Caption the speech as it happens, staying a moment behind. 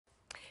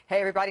Hey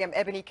everybody, I'm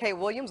Eboni K.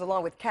 Williams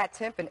along with Kat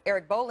Timpf and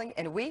Eric Bolling,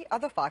 and we are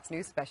the Fox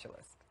News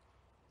Specialists.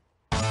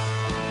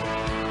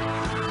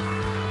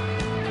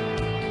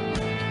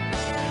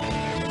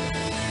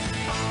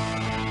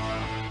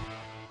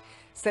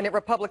 Senate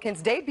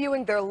Republicans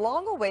debuting their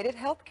long-awaited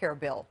health care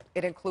bill.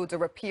 It includes a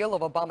repeal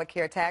of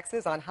Obamacare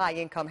taxes on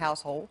high-income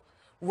households,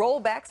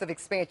 rollbacks of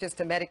expansions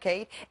to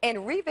Medicaid, and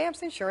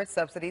revamps insurance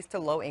subsidies to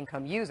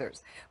low-income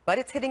users. But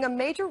it's hitting a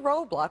major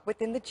roadblock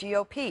within the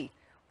GOP.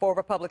 Four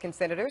Republican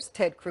senators,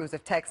 Ted Cruz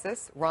of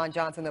Texas, Ron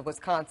Johnson of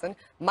Wisconsin,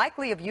 Mike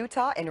Lee of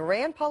Utah, and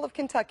Rand Paul of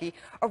Kentucky,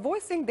 are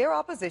voicing their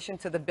opposition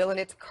to the bill in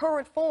its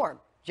current form,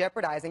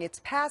 jeopardizing its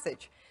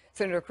passage.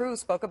 Senator Cruz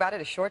spoke about it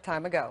a short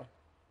time ago.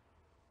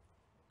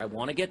 I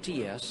want to get to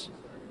yes,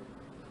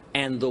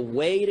 and the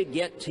way to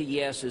get to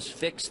yes is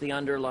fix the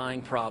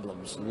underlying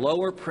problems,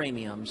 lower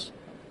premiums,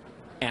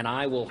 and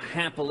I will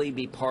happily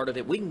be part of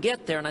it. We can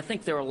get there, and I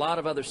think there are a lot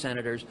of other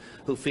senators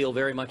who feel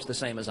very much the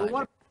same as I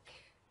do.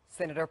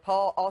 Senator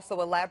Paul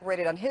also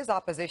elaborated on his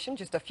opposition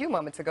just a few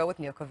moments ago with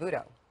Neil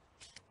Cavuto.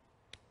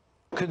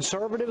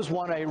 Conservatives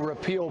want a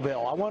repeal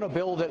bill. I want a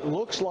bill that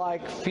looks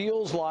like,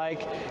 feels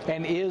like,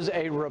 and is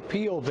a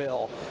repeal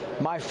bill.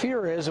 My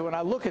fear is that when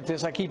I look at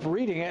this, I keep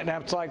reading it, and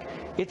it's like,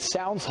 it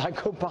sounds like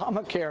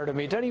Obamacare to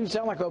me. It doesn't even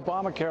sound like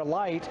Obamacare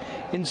Light.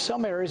 In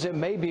some areas, it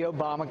may be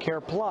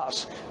Obamacare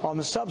Plus on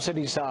the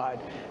subsidy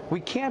side. We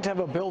can't have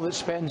a bill that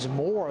spends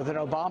more than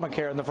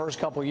Obamacare in the first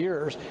couple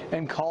years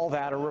and call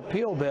that a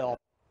repeal bill.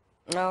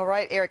 All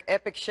right, Eric,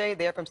 epic shade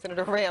there from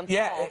Senator Rand Paul.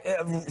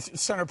 Yeah,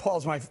 Senator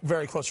Paul's my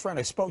very close friend.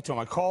 I spoke to him.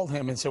 I called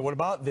him and said, what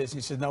about this? He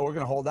said, no, we're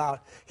going to hold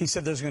out. He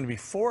said there's going to be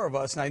four of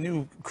us, and I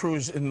knew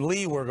Cruz and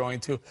Lee were going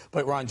to,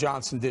 but Ron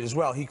Johnson did as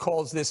well. He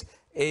calls this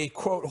a,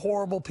 quote,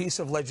 horrible piece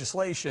of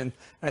legislation.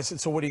 And I said,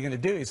 so what are you going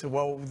to do? He said,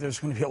 well, there's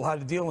going to be a lot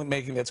of deal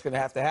making that's going to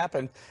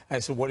happen. And I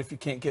said, what if you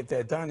can't get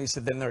that done? He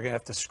said, then they're going to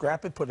have to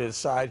scrap it, put it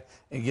aside,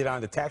 and get on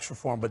to tax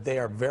reform. But they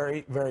are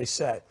very, very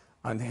set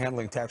on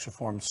handling tax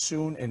reform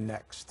soon and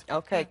next.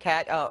 Okay,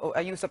 Kat,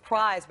 are you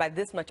surprised by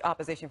this much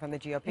opposition from the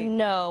GOP?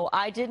 No,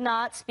 I did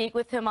not speak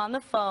with him on the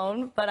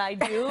phone, but I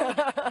do,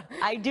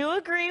 I do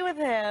agree with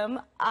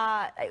him.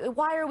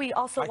 Why are we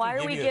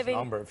giving? His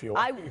number if you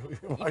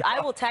want.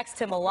 I will text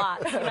him a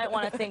lot. So you might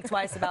want to think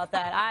twice about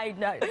that. I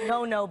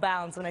know no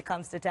bounds when it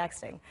comes to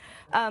texting.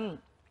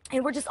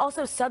 And we're just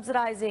also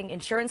subsidizing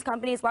insurance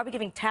companies. Why are we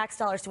giving tax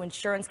dollars to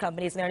insurance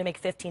companies and they already make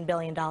 $15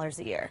 billion a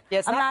year?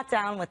 Yeah, I'm not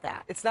down with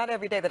that. It's not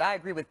every day that I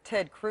agree with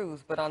Ted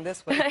Cruz, but on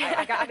this one,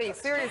 I mean,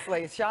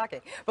 seriously, it's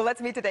shocking. But let's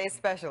meet today's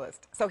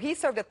specialist. So he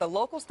served at the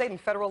local, state, and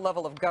federal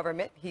level of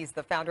government. He's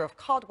the founder of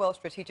Caldwell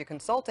Strategic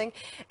Consulting,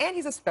 and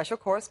he's a special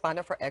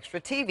correspondent for Extra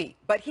TV.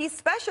 But he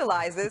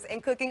specializes in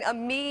cooking a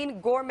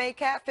mean gourmet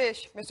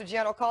catfish. Mr.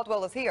 Gianno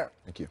Caldwell is here.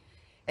 Thank you.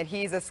 And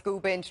he's a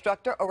scuba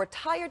instructor, a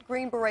retired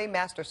Green Beret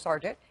Master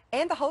Sergeant,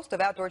 and the host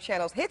of Outdoor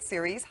Channel's hit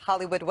series,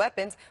 Hollywood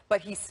Weapons.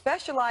 But he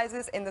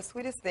specializes in the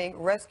sweetest thing,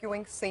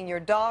 rescuing senior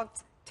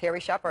dogs.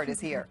 Terry Schappert is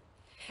here.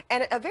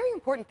 And a very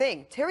important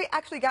thing, Terry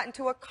actually got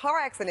into a car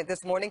accident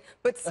this morning,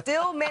 but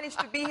still managed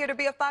to be here to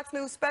be a Fox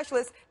News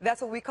specialist.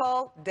 That's what we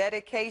call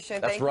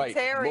dedication. That's Thank right. You,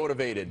 Terry.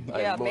 Motivated.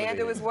 Yeah, man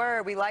to his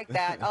word. We like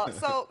that.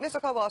 So,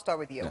 Mr. Caldwell, I'll start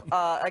with you.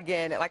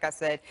 Again, like I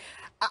said,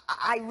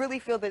 I really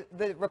feel that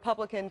the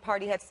Republican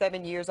Party had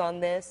 7 years on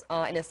this,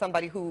 and as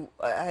somebody who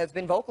has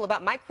been vocal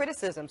about my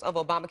criticisms of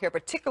Obamacare,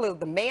 particularly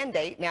the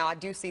mandate. Now, I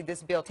do see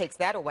this bill takes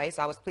that away,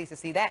 so I was pleased to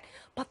see that.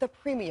 But the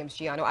premiums,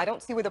 Gianno, I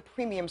don't see where the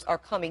premiums are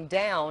coming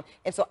down,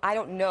 and so I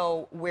don't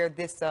know where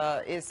this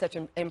is such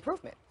an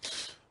improvement.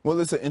 Well,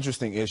 it's an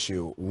interesting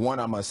issue.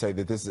 One, I must say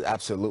that this is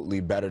absolutely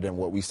better than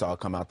what we saw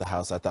come out the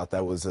House. I thought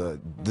that was a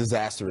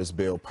disastrous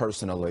bill,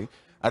 personally.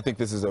 I think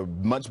this is a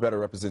much better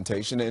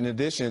representation. In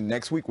addition,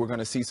 next week we're going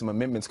to see some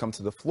amendments come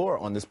to the floor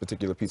on this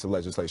particular piece of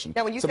legislation.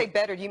 Now, when you say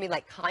better, do you mean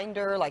like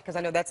kinder? Like, because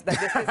I know that's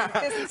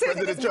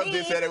President Trump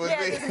just said it was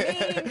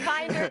mean,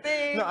 kinder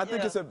thing. No, I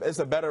think it's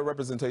a better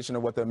representation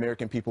of what the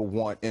American people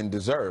want and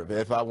deserve.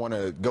 If I want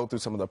to go through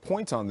some of the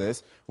points on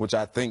this, which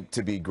I think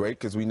to be great,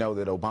 because we know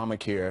that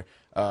Obamacare,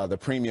 the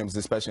premiums,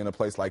 especially in a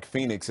place like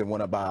Phoenix, it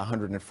went up by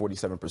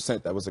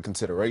 147%. That was a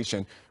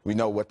consideration. We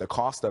know what the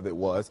cost of it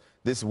was.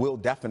 This will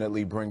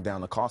definitely bring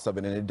down the cost of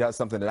it, and it does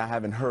something that I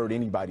haven't heard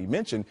anybody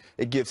mention.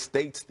 It gives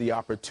states the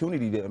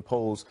opportunity to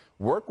impose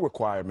work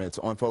requirements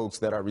on folks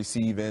that are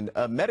receiving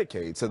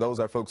Medicaid. So those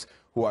are folks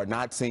who are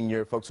not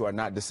senior, folks who are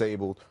not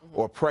disabled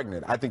or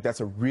pregnant. I think that's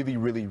a really,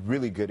 really,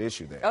 really good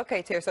issue there.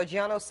 Okay, Terry, so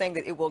Gianno's saying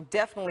that it will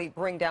definitely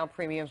bring down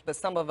premiums, but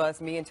some of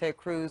us, me and Ted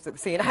Cruz,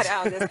 seeing eye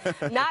on this,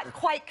 not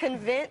quite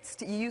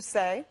convinced, you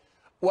say?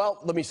 Well,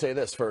 let me say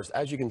this first.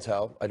 As you can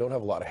tell, I don't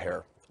have a lot of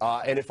hair.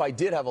 And if I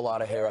did have a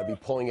lot of hair, I'd be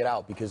pulling it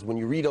out, because when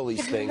you read all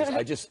these things,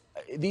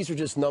 these are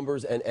just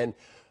numbers and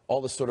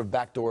all this sort of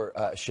backdoor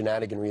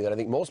shenaniganry that I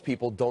think most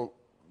people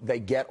they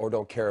get or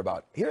don't care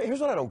about. Here's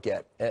what I don't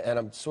get, and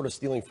I'm sort of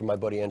stealing from my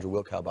buddy Andrew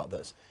Wilkow about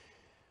this.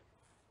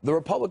 The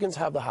Republicans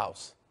have the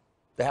House.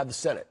 They have the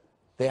Senate.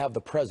 They have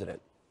the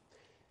president.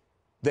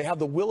 They have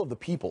the will of the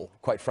people,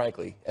 quite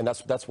frankly, and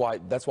that's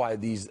why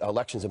these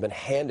elections have been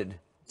handed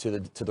to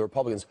the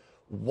Republicans.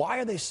 Why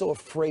are they so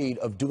afraid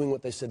of doing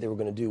what they said they were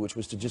going to do, which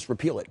was to just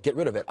repeal it, get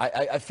rid of it?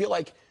 I feel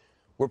like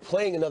we're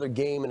playing another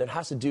game, and it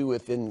has to do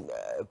with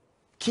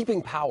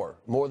keeping power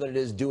more than it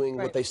is doing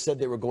what they said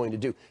they were going to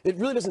do. It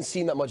really doesn't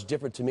seem that much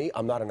different to me.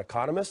 I'm not an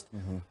economist.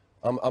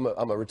 I'm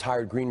a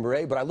retired Green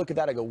Beret, but I look at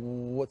that, I go,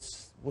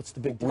 what's the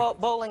big deal? Well,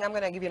 Bolling, I'm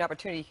going to give you an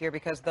opportunity here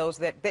because those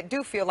that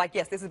do feel like,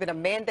 yes, this has been a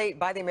mandate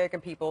by the American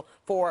people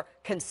for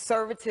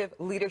conservative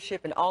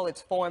leadership in all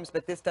its forms,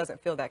 but this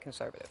doesn't feel that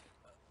conservative.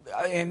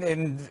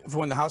 And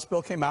when the House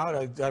bill came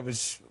out, I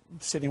was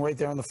sitting right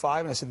there on the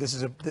 5, and I said, this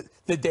is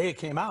the day it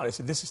came out, I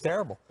said, this is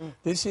terrible.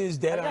 This is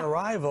dead on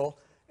arrival.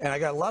 And I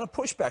got a lot of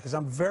pushback because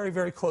I'm very,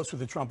 very close with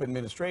the Trump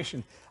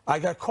administration. I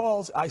got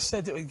calls. I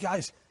said,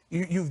 guys,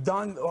 you've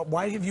done,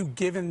 why have you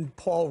given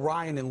Paul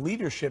Ryan and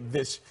leadership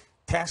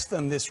tasked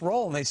them this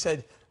role? And they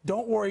said,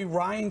 don't worry.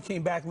 Ryan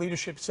came back,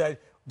 leadership said,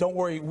 don't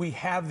worry, we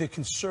have the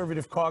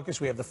conservative caucus,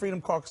 we have the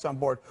Freedom Caucus on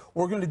board.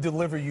 We're going to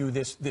deliver you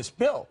this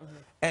bill.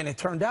 And it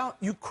turned out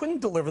you couldn't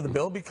deliver the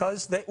bill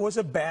because that was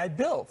a bad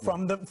bill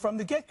from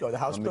the get-go. The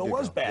House bill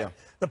was bad.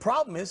 The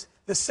problem is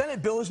the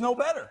Senate bill is no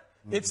better.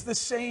 It's the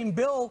same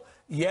bill.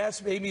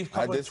 Yes, maybe a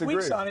couple of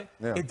tweaks on it.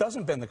 It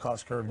doesn't bend the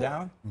cost curve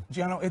down.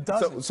 Gianno, it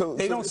doesn't.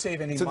 They don't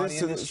save any money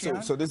in this,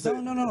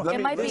 Gianno. No. It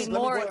might be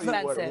more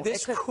expensive.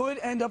 This could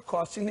end up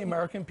costing the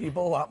American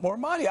people a lot more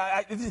money.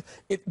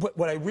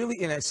 What I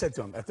really, and I said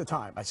to him at the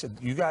time, I said,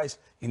 you guys,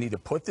 you need to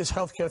put this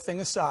health care thing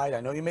aside.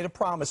 I know you made a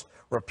promise,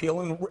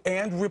 repeal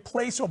and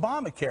replace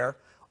Obamacare.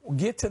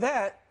 Get to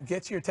that.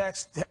 Get your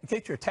tax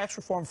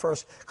reform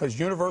first, because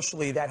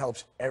universally that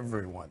helps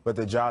everyone. But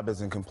the job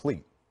isn't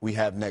complete. We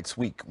have next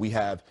week. We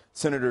have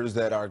senators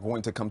that are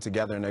going to come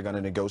together and they're going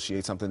to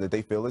negotiate something that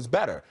they feel is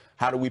better.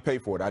 How do we pay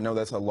for it? I know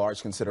that's a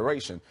large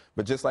consideration,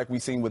 but just like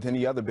we've seen with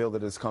any other bill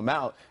that has come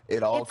out,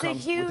 it all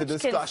comes with a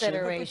discussion.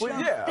 Consideration.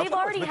 Well, yeah, they've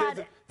already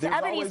had, to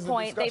Eboni's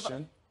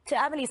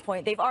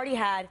point, they've already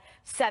had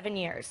 7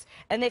 years.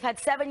 And they've had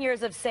 7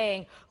 years of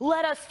saying,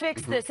 let us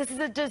fix this. This is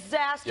a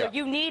disaster.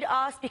 You need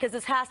us because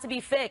this has to be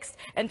fixed.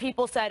 And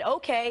people said,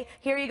 okay,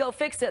 here you go,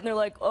 fix it. And they're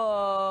like,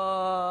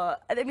 I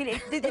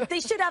mean, they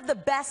should have the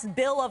best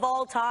bill of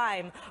all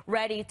time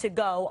ready to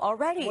go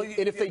already. Well,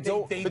 and if they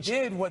don't, they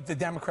did what the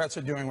Democrats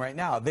are doing right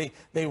now. They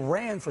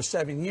ran for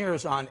 7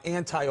 years on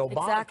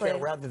anti-Obamacare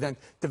rather than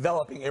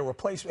developing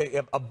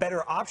a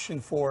better option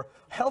for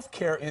health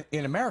care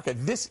in America.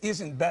 This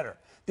isn't better.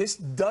 This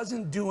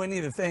doesn't do any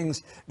of the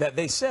things that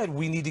they said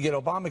we need to get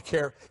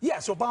Obamacare.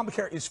 Yes,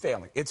 Obamacare is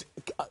failing. It's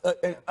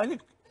an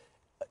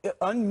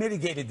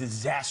unmitigated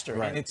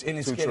disaster, and it's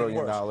getting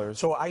worse.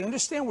 So I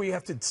understand where you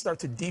have to start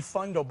to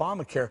defund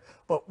Obamacare,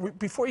 but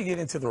before you get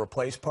into the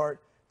replace part,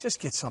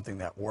 just get something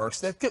that works.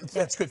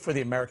 That's good for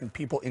the American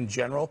people in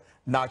general,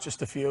 not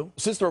just a few.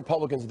 Since the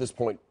Republicans at this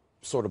point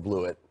sort of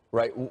blew it,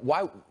 right?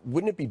 Why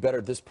wouldn't it be better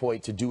at this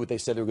point to do what they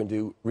said they were going to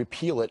do,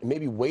 repeal it, and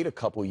maybe wait a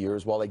couple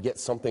years while they get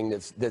something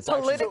that's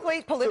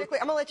politically, I'm going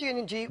to let you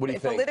in, G. What do you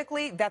think?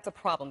 Politically, that's a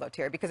problem, though,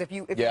 Terry, because if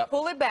you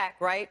pull it back,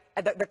 right,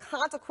 the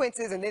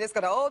consequences, and then it's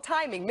going to,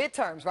 timing,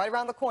 midterms, right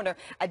around the corner.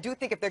 I do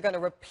think if they're going to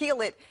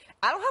repeal it,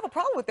 I don't have a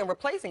problem with them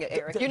replacing it,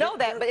 Eric. You know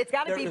that, but it's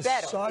got to be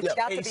better. It's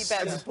got to be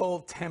better. Simple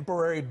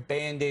temporary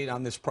Band-Aid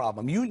on this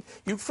problem. You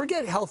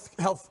forget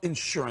health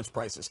insurance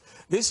prices.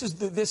 This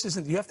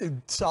isn't. You have to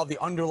solve the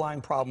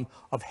underlying problem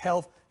of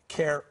health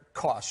care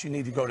costs. You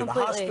need to go to the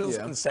hospitals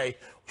and say,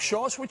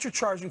 show us what you're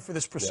charging for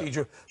this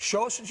procedure.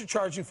 Show us what you're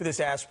charging for this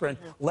aspirin.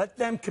 Let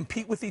them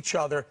compete with each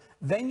other.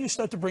 Then you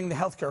start to bring the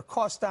health care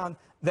costs down.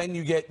 Then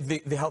you get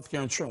the health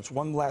care insurance.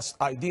 One last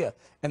idea.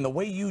 And the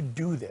way you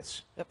do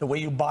this, the way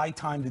you buy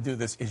time to do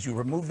this, is you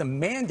remove the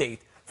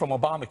mandate from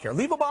Obamacare.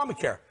 Leave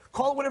Obamacare.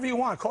 Call it whatever you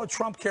want. Call it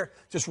Trump care.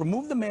 Just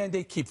remove the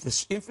mandate, keep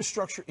this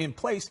infrastructure in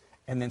place,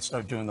 and then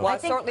start doing the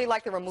work. I certainly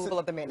like the removal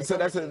of the mandate. So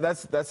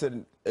that's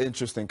an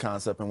interesting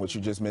concept in what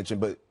you just mentioned.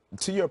 But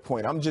to your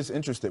point, I'm just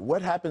interested.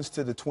 What happens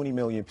to the 20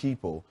 million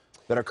people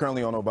that are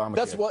currently on Obamacare?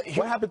 That's what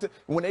happened to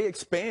when they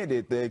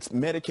expanded the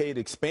Medicaid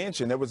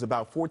expansion? There was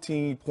about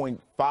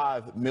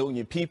 14.5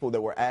 million people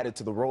that were added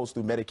to the rolls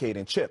through Medicaid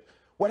and CHIP.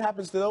 What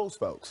happens to those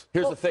folks?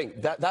 Here's the thing.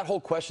 That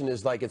whole question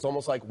is like, it's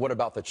almost like, what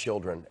about the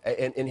children?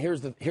 And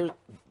here's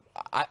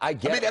I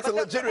get. I mean, that's a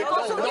legitimate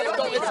question.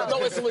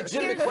 No, it's a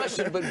legitimate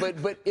question. But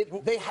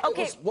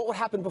what would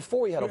happen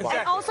before we had Obamacare?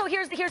 And also,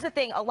 here's the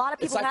thing. A lot of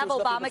people have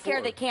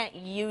Obamacare. They can't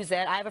use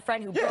it. I have a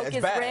friend who broke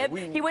his rib.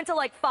 He went to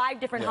like 5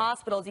 different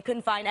hospitals. He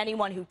couldn't find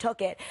anyone who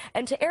took it.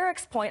 And to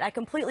Eric's point, I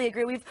completely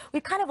agree.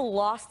 We've kind of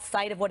lost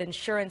sight of what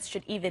insurance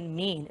should even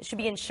mean. It should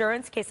be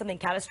insurance in case something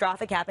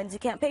catastrophic happens. You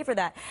can't pay for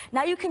that.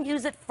 Now you can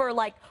use it for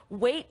like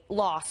weight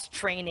loss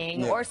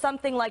training or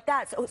something like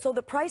that. So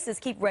the prices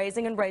keep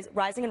rising and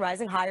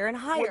rising higher and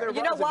higher. Well,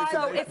 you know why?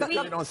 So if we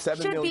on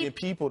 7 million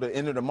people to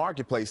enter the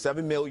marketplace,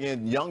 7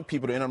 million young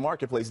people to enter the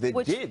marketplace that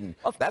didn't.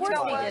 That's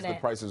why the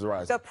prices are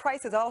rising. The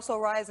price is also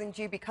rising,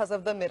 G, because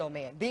of the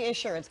middleman, the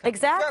insurance company.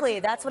 Exactly.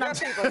 That's what I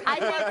think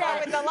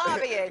that the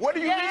lobbying. What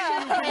do you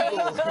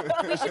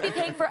mean? We should be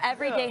paying for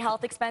everyday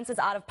health expenses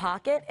out of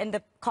pocket, and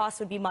costs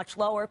would be much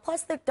lower.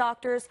 Plus, the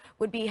doctors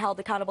would be held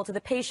accountable to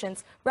the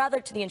patients rather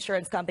to the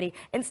insurance company.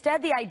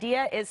 Instead, the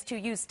idea is to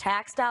use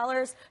tax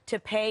dollars to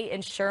pay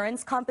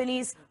insurance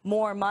companies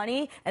more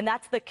money, and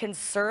that's the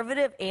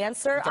conservative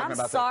answer. I'm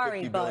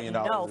sorry, but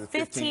no,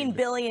 $15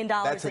 billion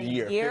That's a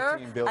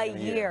year. A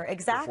year,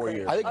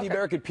 Exactly. I think the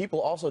American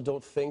people also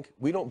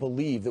we don't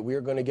believe that we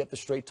are going to get the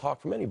straight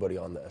talk from anybody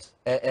on this.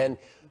 And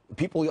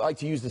people like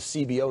to use the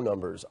CBO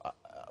numbers.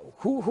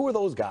 Who are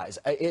those guys?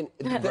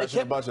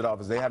 Congressional Budget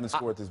Office. They haven't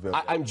scored this bill.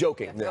 I'm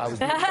joking. Yeah.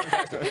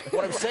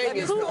 What I'm saying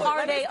is, who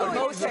are they?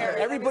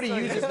 Everybody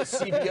uses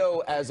the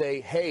CBO as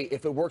a, hey,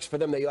 if it works for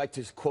them, they like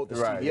to quote the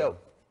CBO. Yeah.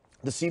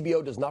 The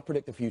CBO does not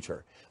predict the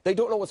future. They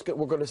don't know what's good.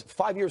 We're going to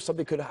 5 years.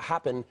 Something could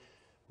happen.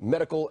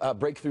 Medical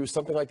breakthrough,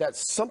 something like that,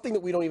 something that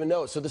we don't even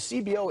know. So the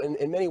CBO,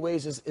 in many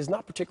ways, is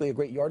not particularly a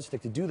great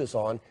yardstick to do this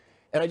on.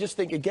 And I just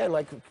think, again,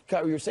 like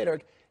you were saying,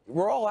 Eric,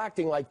 we're all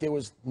acting like there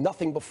was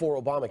nothing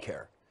before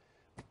Obamacare.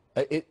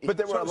 But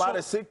there were a lot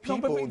of sick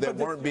people that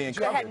weren't being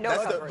covered.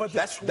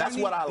 That's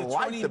what I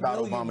liked about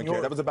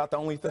Obamacare. That was about the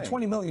only thing. The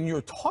 20 million you're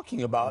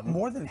talking about,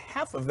 more than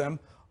half of them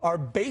are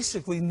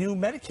basically new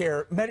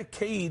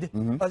Medicaid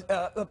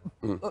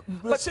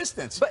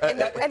assistance. And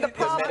the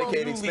problem,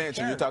 Medicaid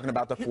expansion, you're talking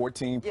about the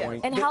 14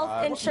 point. And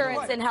health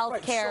insurance and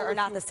health care are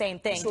not the same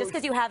thing. Just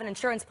because you have an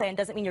insurance plan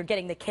doesn't mean you're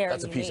getting the care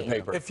That's a piece of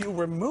paper. If you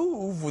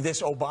remove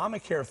this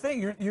Obamacare thing,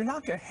 you're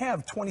not going to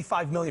have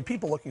 25 million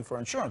people looking for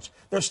insurance.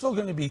 They're still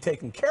going to be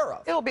taken care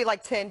of. it'll be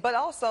like 10. But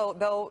also,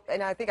 though,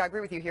 and I think I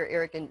agree with you here,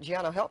 Eric, and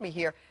Gianno, help me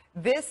here,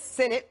 this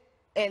Senate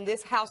and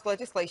this House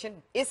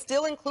legislation is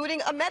still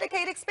including a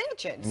Medicaid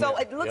expansion. So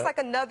it looks like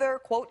another,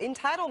 quote,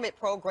 entitlement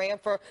program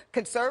for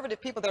conservative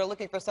people that are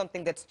looking for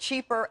something that's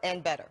cheaper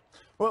and better.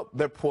 Well,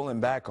 they're pulling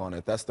back on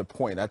it. That's the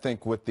point. I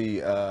think with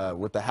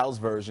the House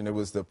version, it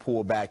was to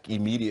pull back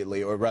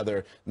immediately, or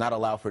rather not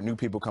allow for new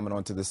people coming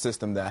onto the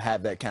system that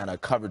have that kind of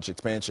coverage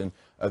expansion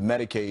of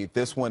Medicaid.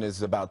 This one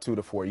is about 2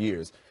 to 4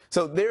 years.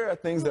 So there are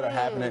things that are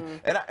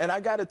happening. And I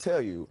got to tell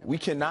you, we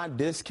cannot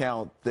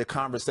discount the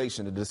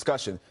conversation, the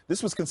discussion.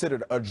 This was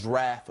considered a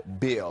draft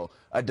bill,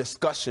 a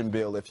discussion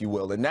bill, if you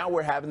will. And now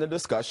we're having the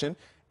discussion.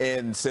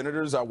 And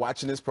senators are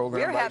watching this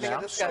program right now. We're having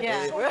a discussion.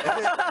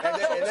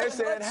 And they're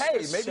saying,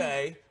 hey,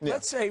 maybe.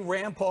 Let's say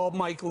Rand Paul,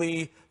 Mike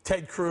Lee,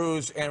 Ted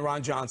Cruz, and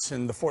Ron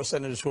Johnson, the 4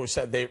 senators who have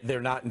said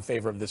they're not in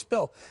favor of this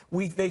bill,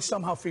 they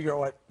somehow figure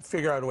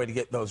out a way to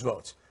get those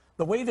votes.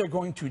 The way they're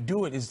going to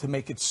do it is to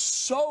make it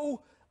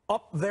so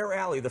up their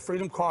alley, the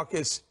Freedom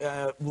Caucus,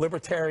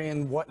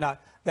 libertarian,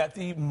 whatnot, that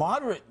the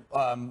moderate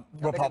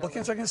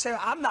Republicans are going to say,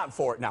 I'm not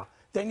for it now.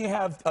 Then you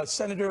have a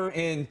senator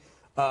in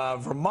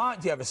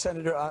Vermont, you have a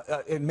senator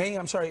in Maine,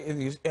 I'm sorry,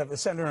 you have a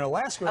senator in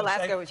Alaska.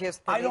 Alaska, which is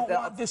I don't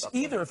want this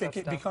either if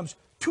it becomes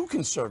too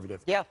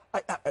conservative. Yeah.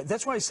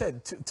 That's why I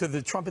said to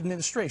the Trump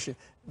administration,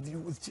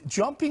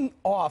 jumping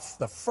off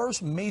the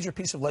first major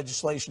piece of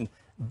legislation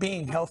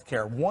being health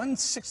care,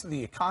 1/6 of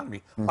the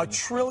economy, $1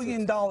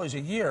 trillion a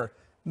year,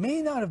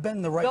 may not have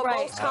been the right. The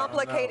most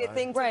complicated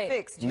thing to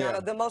fix, Gianno. Yeah.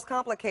 The most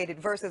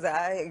complicated versus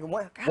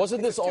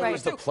Wasn't this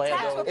always the plan,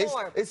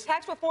 though?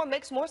 Tax reform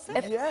makes more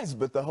sense. Yes,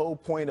 but the whole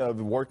point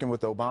of working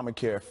with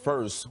Obamacare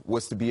first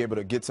was to be able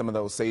to get some of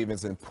those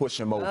savings and push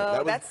them over.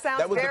 That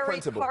sounds the very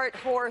principle. part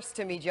horse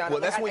to me, Gianno. Well,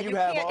 that's when you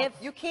have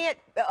you can't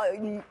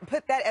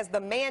put that as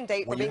the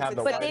mandate for being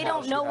successful. But they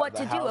don't know what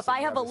to do. If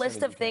I have a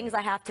list of things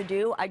I have to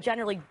do, I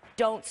generally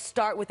don't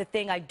start with the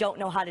thing I don't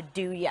know how to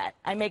do yet.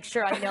 I make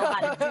sure I know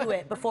how to do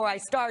it before I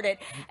start it.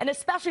 And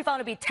especially if I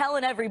want to be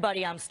telling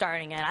everybody I'm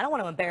starting it. I don't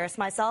want to embarrass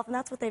myself, and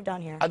that's what they've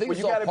done here. I think this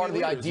is all part of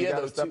the idea,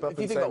 though. If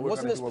you think about it,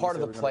 wasn't this part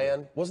of the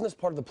plan? Wasn't this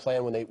part of the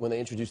plan when they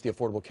introduced the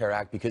Affordable Care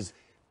Act? Because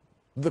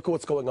look at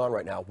what's going on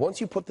right now.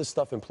 Once you put this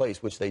stuff in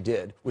place, which they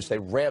did, which they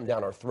rammed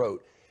down our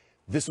throat,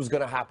 this was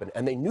going to happen.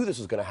 And they knew this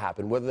was going to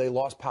happen, whether they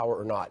lost power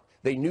or not.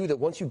 They knew that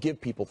once you give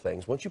people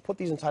things, once you put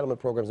these entitlement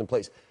programs in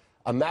place,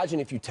 imagine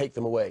if you take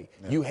them away.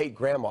 You hate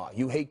grandma.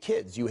 You hate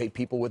kids. You hate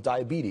people with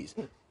diabetes.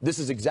 This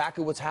is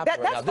exactly what's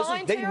happening right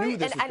now. They knew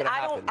this was going to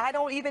happen. I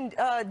don't even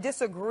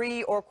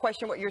disagree or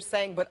question what you're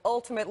saying, but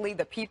ultimately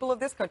the people of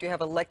this country have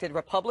elected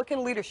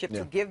Republican leadership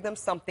to give them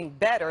something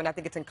better, and I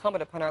think it's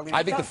incumbent upon our leaders.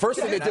 I think the first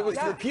thing they did was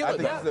to repeal it. I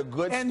think it's a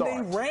good and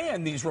start. they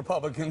ran these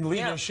Republican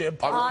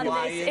leadership. On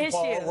this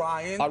Paul issue.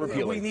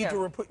 Ryan. We need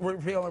to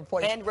repeal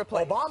and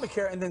replace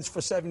Obamacare, and then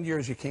for 7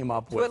 years you came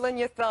up with. Twiddling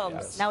your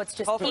thumbs. Now it's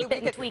just keep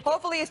it and tweak it.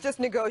 Hopefully it's just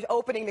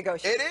opening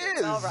negotiations. It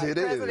is. All right, It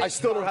is. President I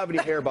still don't have any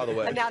hair, by the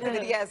way. announcing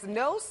that he has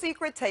no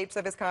secret tapes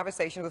of his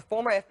conversation with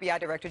former FBI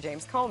Director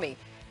James Comey.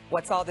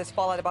 What's all this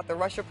fallout about the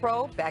Russia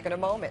probe? Back in a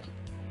moment.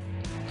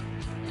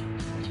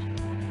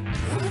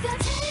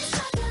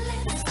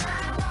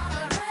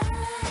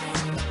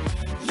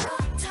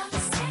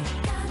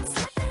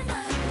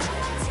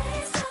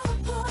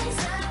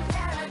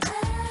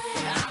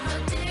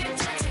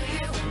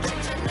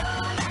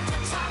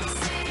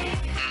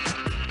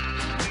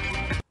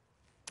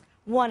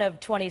 One of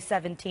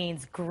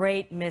 2017's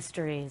great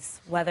mysteries,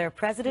 whether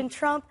President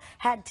Trump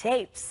had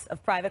tapes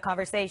of private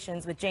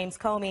conversations with James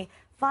Comey,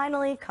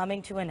 finally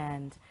coming to an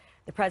end.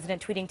 The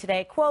president tweeting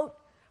today, quote,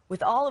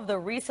 With all of the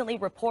recently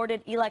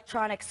reported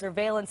electronic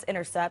surveillance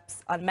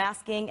intercepts,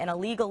 unmasking, and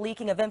illegal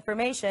leaking of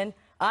information,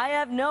 I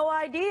have no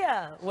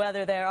idea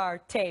whether there are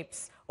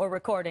tapes or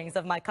recordings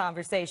of my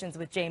conversations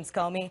with James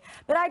Comey,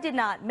 but I did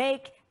not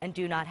make and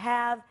do not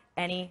have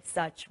any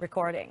such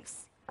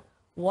recordings.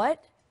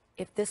 What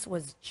if this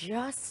was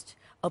just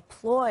a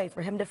ploy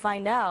for him to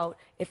find out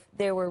if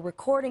they were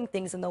recording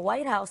things in the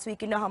White House so he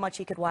could know how much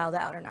he could wild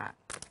out or not?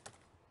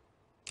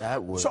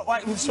 That would. So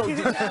by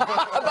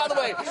the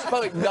way,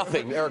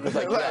 nothing. Eric was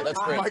like, yeah, that's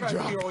great.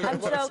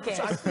 I'm joking.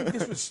 So I think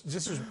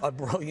this was a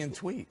brilliant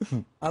tweet.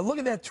 Look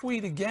at that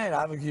tweet again.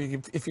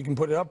 If you can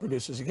put it up,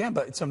 producers, again.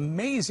 But it's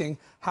amazing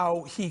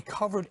how he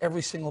covered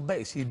every single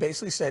base. He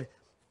basically said,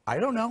 I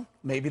don't know.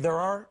 Maybe there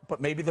are, but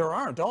maybe there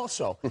aren't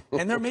also.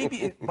 And there may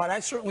be, but I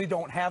certainly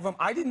don't have them.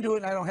 I didn't do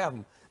it, and I don't have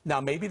them.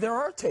 Now, maybe there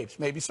are tapes.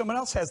 Maybe someone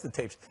else has the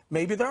tapes.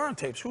 Maybe there aren't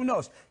tapes. Who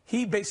knows?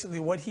 He basically,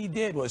 what he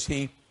did was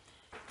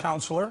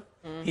counselor,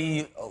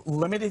 he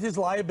limited his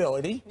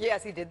liability.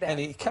 Yes, he did that. And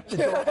he kept the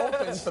door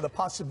open for the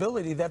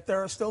possibility that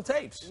there are still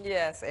tapes.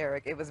 Yes,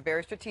 Eric, it was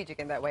very strategic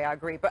in that way, I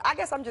agree. But I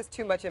guess I'm just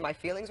too much in my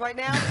feelings right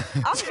now.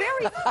 I'm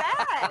very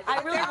sad.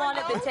 I really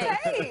wanted the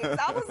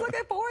tapes. I was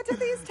looking forward to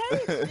these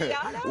tapes,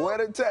 Gianno. Where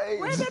the tapes?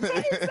 Where the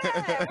tapes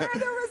at? Where are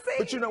the receipts?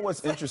 But you know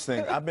what's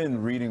interesting? I've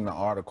been reading the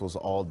articles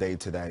all day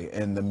today,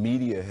 and the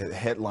media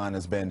headline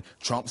has been,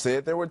 Trump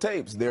said there were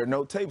tapes. There are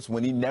no tapes,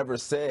 when he never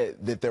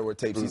said that there were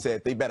tapes. He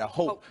said they better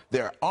hope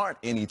there aren't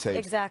any tapes.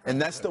 Exactly.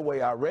 And that's the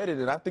way I read it,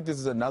 and I think this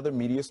is another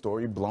media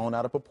story blown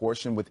out of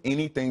proportion with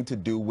anything to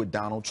do with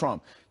Donald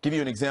Trump. Give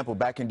you an example.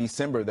 Back in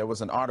December, there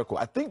was an article,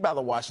 I think by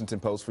the Washington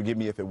Post, forgive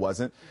me if it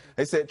wasn't.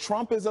 They said,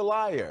 Trump is a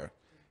liar.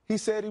 He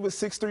said he was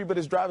 6'3", but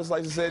his driver's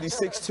license said he's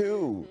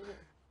 6'2".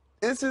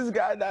 This has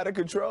gotten out of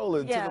control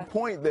to the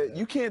point that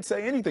you can't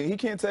say anything. He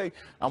can't say,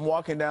 I'm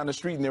walking down the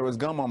street and there was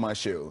gum on my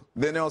shoe.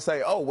 Then they'll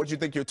say, oh, what, you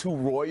think you're too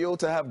royal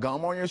to have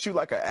gum on your shoe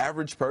like an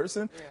average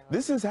person?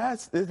 It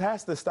has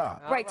to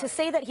stop. Right, to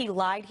say that he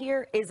lied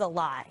here is a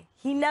lie.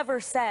 He never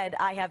said,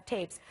 I have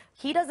tapes.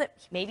 He doesn't,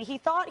 maybe he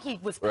thought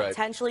he was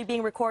potentially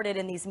being recorded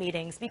in these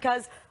meetings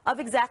because of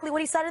exactly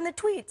what he said in the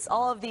tweets,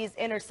 all of these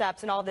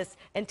intercepts and all this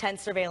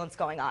intense surveillance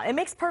going on. It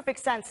makes perfect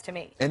sense to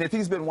me. And if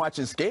he's been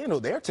watching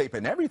Scandal, they're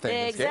taping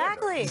everything.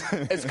 Exactly.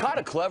 It's kind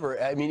of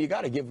clever. I mean, you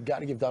got to give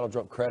Donald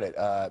Trump credit.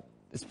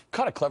 It's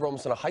kind of clever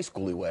almost in a high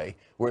schooly way,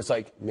 where it's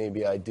like,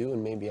 maybe I do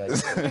and maybe I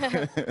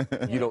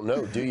don't. You don't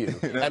know, do you?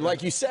 And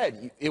like you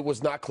said, it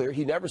was not clear.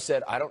 He never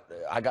said,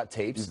 I got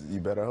tapes.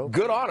 You better hope.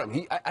 Good on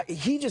him.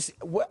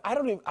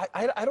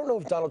 I don't know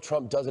if Donald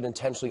Trump does it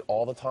intentionally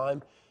all the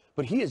time,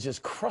 but he is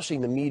just crushing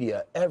the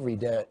media every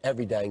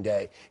dang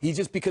day. He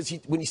just, because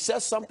when he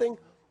says something,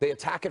 they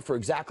attack it for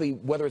exactly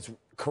whether it's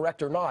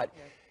correct or not.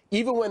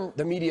 Even when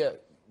the media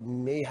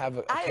may have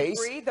a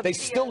case, they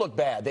still look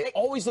bad. They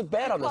always look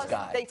bad on this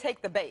guy. They take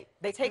the bait.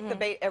 They take the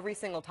bait every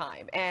single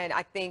time. And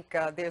I think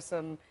there's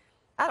some,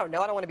 I don't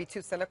know, I don't want to be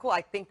too cynical. I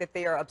think that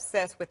they are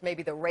obsessed with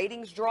maybe the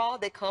ratings draw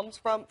that comes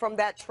from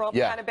that Trump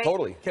kind of bait.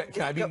 Totally.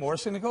 Can I be more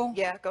cynical?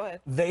 Yeah, go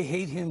ahead. They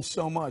hate him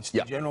so much.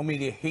 The general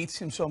media hates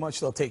him so much.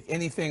 They'll take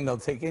anything. They'll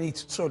take any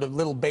sort of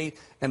little bait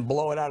and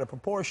blow it out of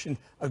proportion.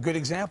 A good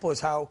example is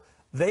how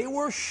they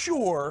were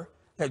sure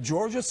that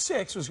Georgia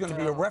 6 was going to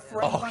be a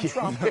referendum on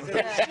Trump. They were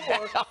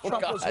sure Trump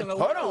was going to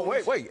lose. Hold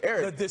on, wait,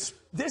 Eric. The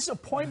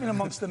disappointment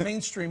amongst the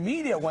mainstream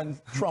media when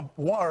Trump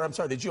won, or I'm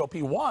sorry, the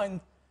GOP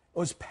won,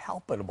 was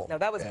palpable. No,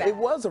 that was bad. It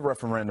was a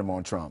referendum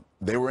on Trump.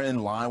 They were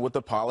in line with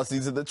the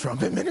policies of the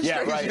Trump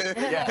administration.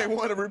 They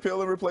want to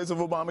repeal and replace of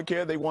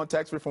Obamacare. They want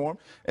tax reform,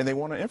 and they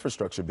want an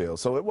infrastructure bill.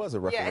 So it was a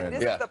referendum. Yeah,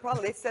 and this is the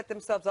problem. They set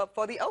themselves up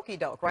for the okie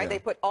doke, right? They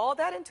put all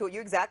that into it.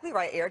 You're exactly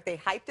right, Eric. They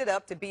hyped it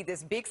up to be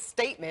this big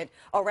statement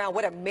around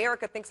what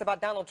America thinks about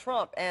Donald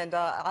Trump, and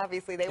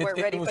obviously they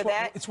weren't ready for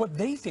that. It's what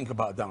they think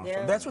about Donald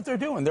Trump. That's what they're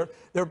doing. They're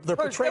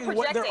portraying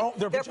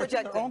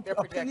their own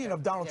opinion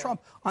of Donald Trump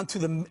onto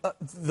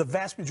the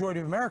vast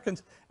majority of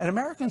Americans, and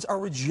Americans are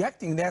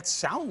rejecting that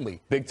soundly.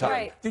 Big time.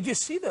 Right. Did you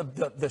see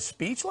the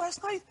speech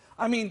last night?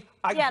 I mean,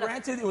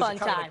 granted it was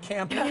kind of a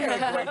campaign. He was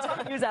having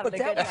but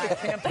that was a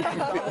campaign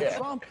of Donald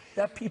Trump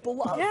that people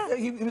loved.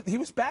 Yeah. He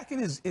was back in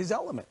his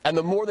element. And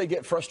the more they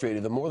get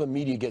frustrated, the more the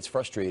media gets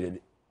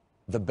frustrated,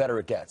 the better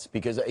it gets.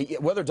 Because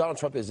whether Donald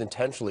Trump is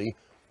intentionally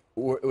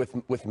or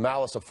with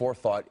malice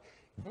aforethought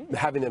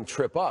having them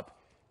trip up,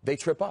 they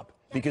trip up.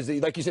 Because,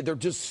 like you said, they're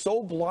just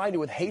so blinded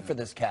with hate for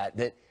this cat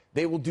that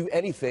they will do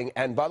anything.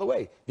 And by the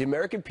way, the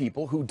American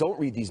people who don't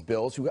read these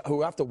bills,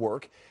 who have to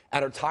work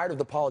and are tired of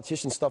the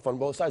politician stuff on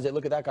both sides, they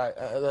look at that guy,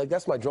 like,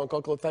 that's my drunk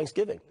uncle at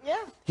Thanksgiving.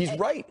 Yeah. He's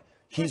right.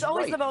 He's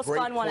always the most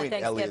fun one at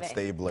Thanksgiving. Elliot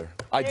Stabler.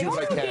 I do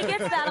what I can. He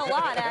gets that a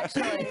lot,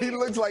 actually. He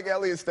looks like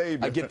Elliot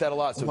Stabler. I get that a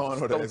lot, so don't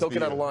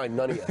get out of line,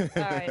 none of you. All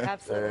right,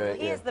 absolutely.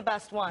 He is the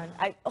best one.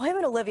 Him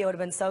and Olivia would have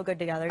been so good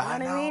together. You know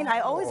what I mean? I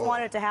always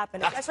wanted it to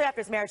happen, especially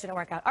after his marriage didn't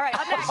work out. All right,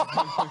 up next,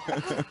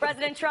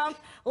 President Trump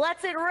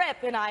lets it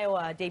rip in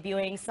Iowa,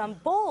 debuting some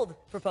bold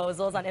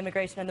proposals on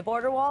immigration and the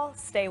border wall.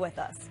 Stay with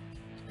us.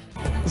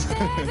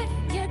 Baby,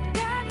 you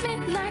got me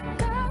like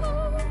gold.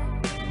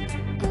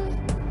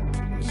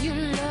 You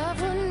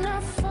love when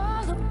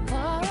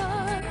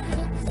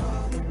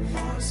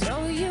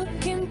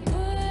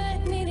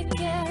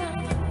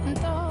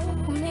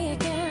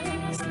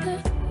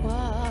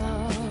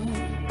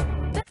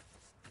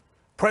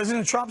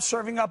President Trump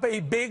serving up a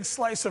big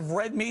slice of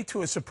red meat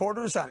to his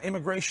supporters on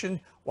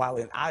immigration while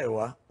in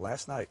Iowa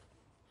last night.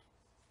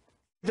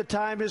 The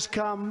time has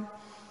come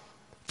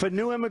for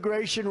new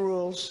immigration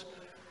rules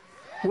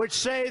which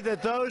say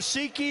that those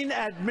seeking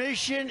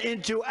admission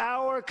into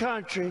our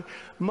country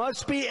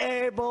must be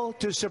able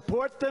to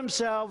support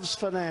themselves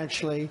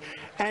financially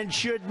and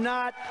should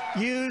not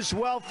use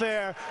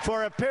welfare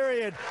for a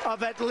period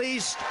of at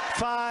least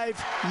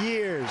 5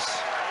 years.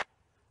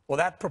 Well,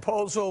 that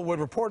proposal would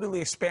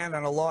reportedly expand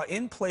on a law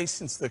in place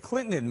since the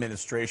Clinton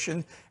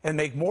administration and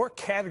make more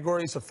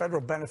categories of federal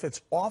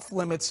benefits off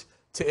limits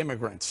to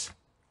immigrants,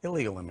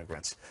 illegal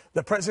immigrants.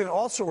 The president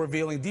also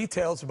revealing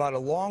details about a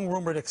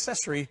long-rumored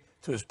accessory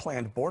to his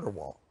planned border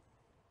wall.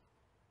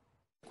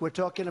 We're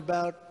talking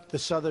about the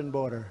southern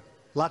border.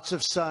 Lots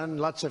of sun,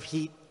 lots of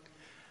heat.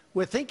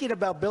 We're thinking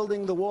about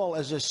building the wall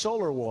as a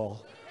solar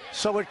wall,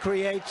 so it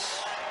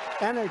creates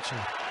energy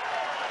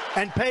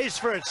and pays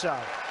for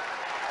itself.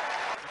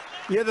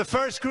 You're the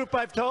first group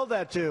I've told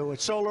that to. A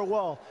solar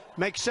wall.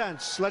 Makes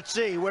sense. Let's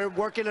see. We're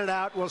working it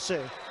out. We'll see.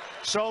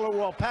 Solar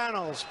wall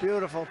panels.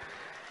 Beautiful.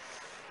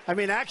 I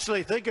mean,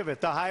 actually, think of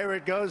it. The higher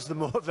it goes, the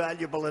more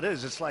valuable it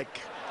is. It's like...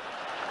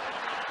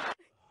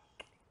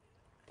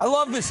 I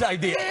love this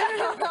idea.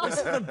 This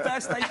is the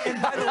best idea.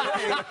 And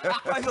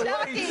by the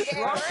way,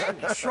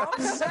 Trump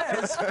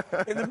says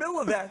in the middle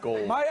of that,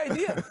 my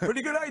idea,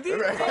 pretty good idea.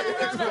 Right.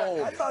 It's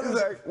gold. He's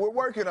like, we're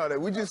working on it.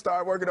 We just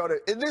started working on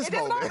it in this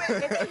moment.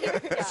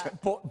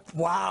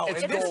 Wow.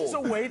 It's and this gold. is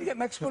a way to get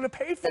Mexico to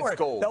pay for It's it.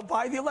 gold. They'll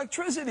buy the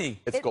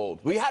electricity. It's gold.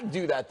 We had to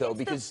do that, though,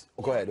 because...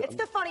 go ahead. It's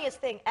the funniest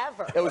thing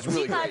ever. It was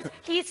really because great.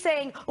 he's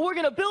saying, we're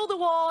going to build a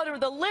wall or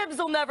the libs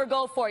will never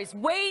go for it.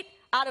 Wait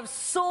out of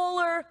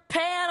solar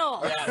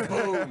panels. Yeah,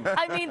 boom.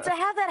 I mean, to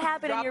have that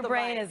happen in your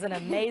brain is an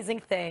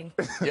amazing thing.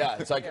 Yeah,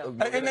 it's like...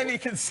 And then he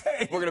can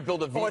say... We're going to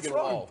build a what's vegan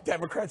wrong? wall.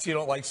 Democrats, you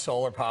don't like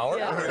solar power?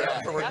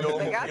 Yeah. For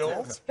renewable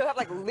fuels? He'll have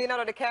like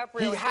Leonardo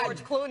DiCaprio and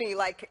George Clooney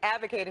like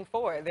advocating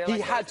for it. They're He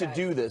like, had to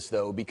do this,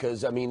 though,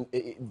 because, I mean,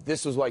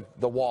 this was like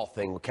the wall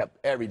thing kept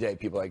every day.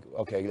 People like,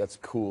 okay, that's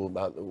cool.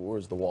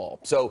 Where's the wall?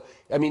 So,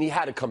 I mean, he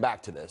had to come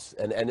back to this.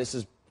 And this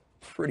is a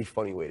pretty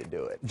funny way to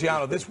do it.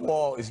 Gianno, this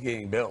wall is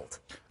getting built.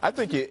 I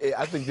think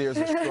there's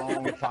a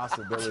strong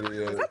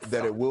possibility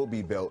that it will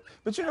be built.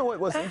 But you know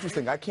what's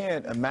interesting? I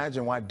can't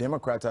imagine why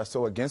Democrats are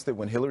so against it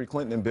when Hillary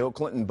Clinton and Bill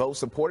Clinton both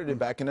supported it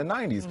back in the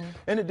 90s.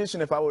 In addition,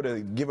 if I were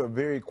to give a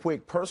very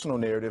quick personal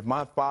narrative,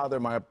 my father,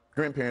 my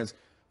grandparents,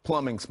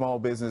 plumbing, small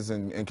business,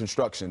 and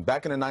construction.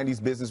 Back in the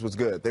 90s, business was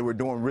good. They were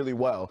doing really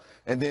well.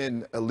 And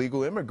then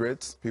illegal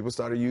immigrants, people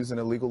started using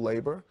illegal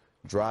labor,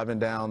 driving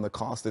down the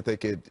cost that they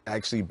could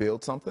actually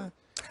build something.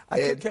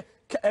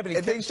 Ebony,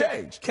 and things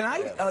change. Can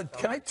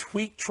I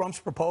tweak Trump's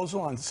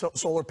proposal on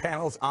solar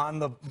panels on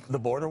the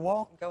border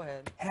wall? Go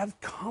ahead. Have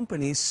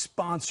companies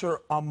sponsor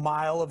a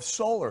mile of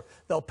solar.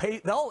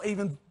 They'll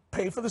even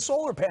pay for the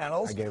solar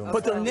panels,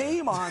 put their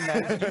name on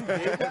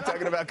that.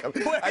 Talking about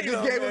company. I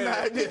just gave him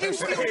the idea. Did you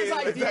steal his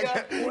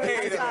idea?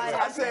 Wait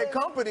I said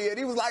company, and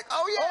he was like,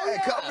 oh,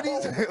 yeah,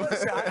 companies.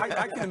 Listen,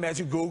 I can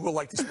imagine Google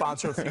like to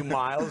sponsor a few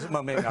miles.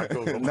 Well, maybe not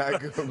Google. Not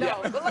Google.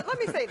 No, but let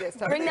me say this.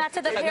 Bring that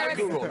to the Paris.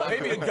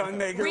 Maybe a gun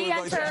maker.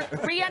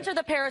 Re-enter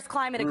the Paris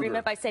Climate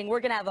Agreement by saying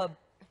we're going to have a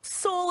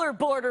solar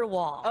border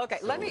wall. Okay,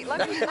 let me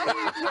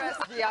address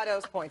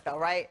Gianno's point, though,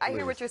 right? I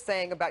hear what you're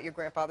saying about your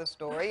grandfather's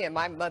story, and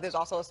my mother's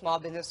also a small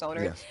business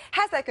owner. Yes.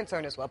 Has that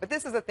concern as well. But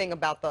this is the thing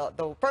about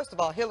the first of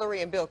all, Hillary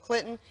and Bill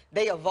Clinton,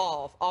 they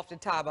evolve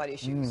oftentimes about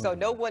issues. So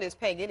no one is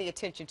paying any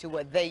attention to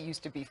what they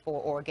used to be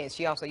for or against.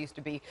 She also used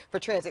to be for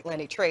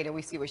transatlantic trade, and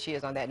we see where she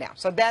is on that now.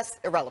 So that's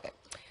irrelevant.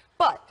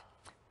 But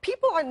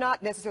people are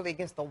not necessarily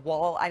against the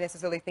wall. I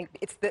necessarily think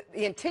it's the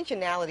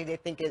intentionality they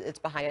think it's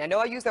behind it. I know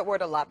I use that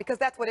word a lot because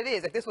that's what it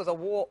is. If this was a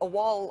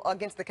wall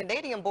against the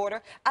Canadian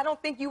border, I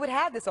don't think you would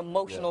have this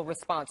emotional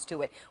response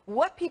to it.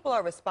 What people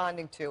are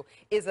responding to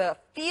is a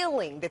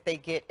feeling that they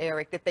get,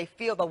 Eric, that they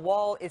feel the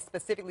wall is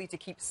specifically to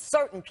keep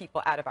certain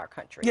people out of our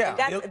country. Yeah,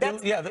 No.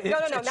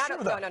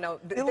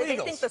 They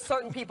Illegals. think that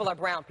certain people are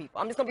brown people.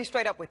 I'm just going to be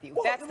straight up with you.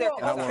 Well, that's their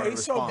concern. okay,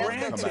 so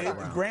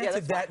Respond.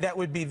 granted that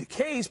would be the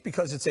case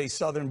because it's a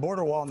southern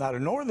border wall, not a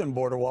northern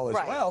border wall as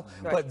well.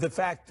 Right. But the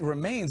fact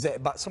remains that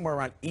about somewhere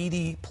around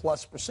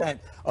 80+%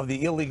 of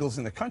the illegals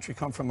in the country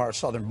come from our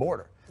southern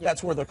border.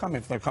 That's where they're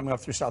coming from. They're coming up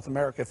through South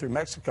America, through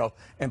Mexico,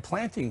 and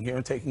planting here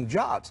and taking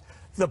jobs.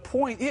 The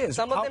point is...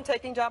 Some of them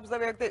taking jobs,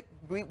 Eric, that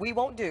we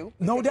won't do.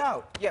 No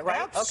doubt. Yeah,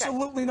 right?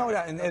 Absolutely no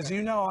doubt. And as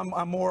you know,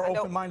 I'm more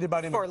open-minded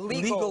about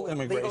legal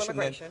immigration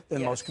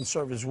than most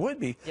conservatives would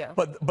be. Yeah.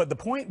 But the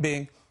point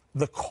being,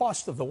 the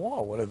cost of the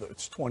wall, whether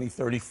it's $20,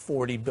 $30,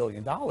 $40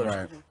 billion,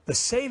 the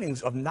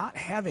savings of not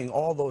having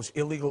all those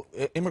illegal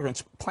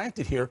immigrants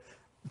planted here,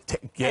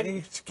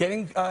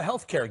 getting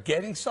health care,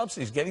 getting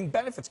subsidies, getting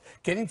benefits,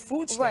 getting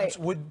food stamps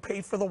would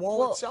pay for the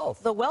wall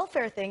itself. The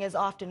welfare thing is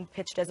often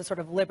pitched as a sort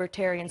of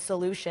libertarian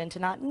solution to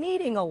not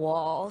needing a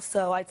wall.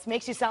 So it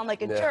makes you sound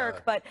like a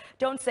jerk, but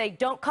don't say,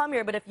 don't come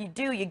here, but if you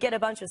do, you get a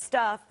bunch of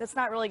stuff. That's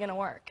not really going to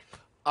work.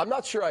 I'm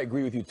not sure I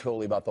agree with you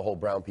totally about the whole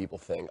brown people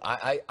thing.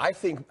 I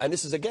think, and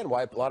this is, again,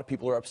 why a lot of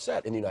people are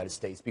upset in the United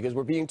States, because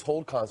we're being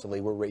told constantly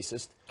we're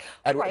racist.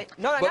 And Right.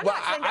 No, I'm not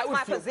saying that's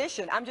my feel,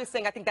 position. I'm just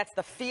saying I think that's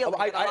the feeling.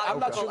 I'm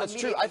not sure that's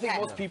true. I think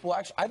have. most people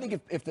actually, I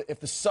think if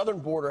the southern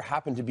border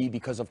happened to be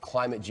because of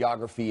climate,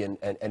 geography, and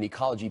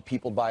ecology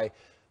peopled by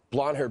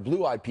blonde-haired,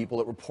 blue-eyed people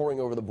that were pouring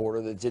over the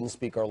border that didn't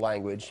speak our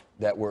language,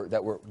 that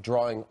were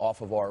drawing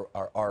off of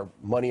our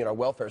money and our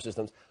welfare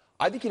systems,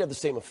 I think he'd have the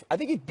same. I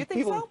think he'd. You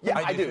think so?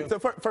 Yeah, I do. So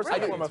first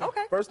and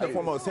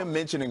foremost, Okay. him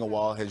mentioning a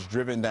wall has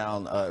driven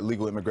down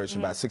illegal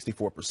immigration by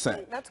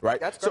 64%. That's right.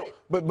 That's so,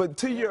 great. but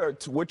to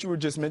what you were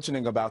just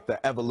mentioning about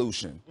the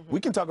evolution, we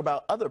can talk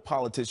about other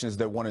politicians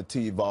that wanted to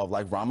evolve,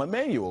 like Rahm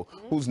Emanuel,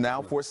 who's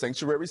now for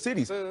sanctuary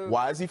cities.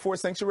 Why is he for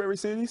sanctuary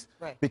cities?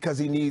 Right. Because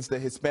he needs the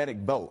Hispanic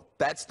vote.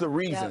 That's the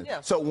reason. Yeah.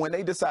 So when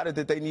they decided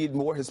that they need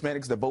more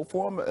Hispanics to vote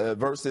for him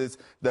versus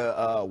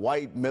the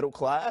white middle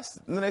class,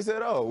 then they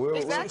said, "Oh, we're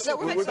going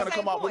to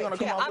come out. We're going to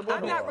come out."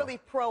 I'm not really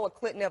pro a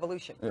Clinton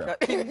evolution. Yeah.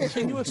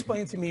 Can you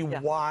explain to me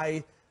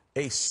why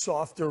a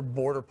softer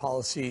border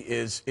policy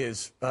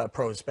is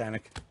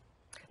pro-Hispanic?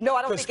 No,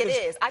 I don't think it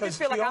is. I just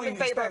feel like I'm in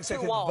favor of Hispanics that 2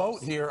 can walls.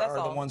 vote here That's are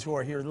all. the ones who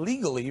are here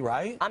legally,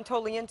 right? I'm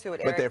totally into it,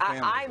 But Eric. their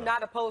families, I'm though.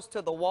 not opposed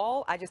to the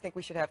wall. I just think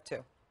we should have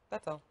 2.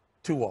 That's all.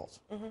 2 walls.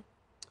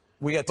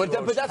 We got 2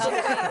 But that's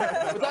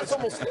oceans. but that's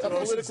almost a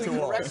politically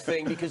correct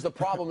thing, because the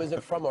problem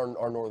isn't from our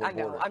northern I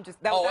know. border. I'm just.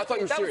 I thought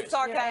you were that serious. Was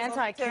sarcasm,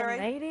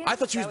 Anti-Canadian? I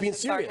thought she was being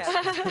serious.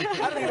 I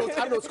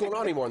don't know what's going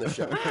on anymore on this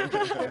show. All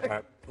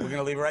right, we're going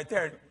to leave it right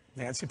there.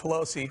 Nancy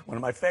Pelosi, one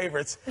of my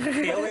favorites,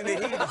 feeling the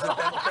heat as the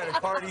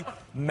Democratic Party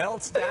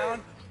melts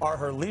down. Are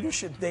her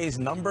leadership days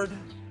numbered?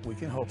 We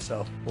can hope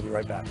so. We'll be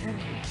right back.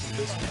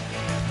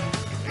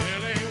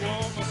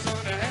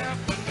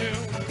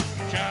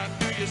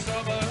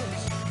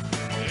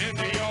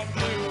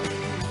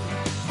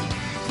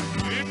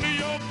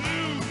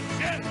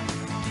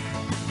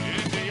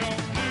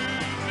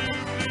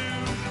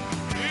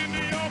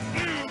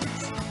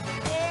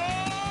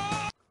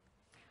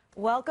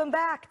 Welcome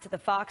back to the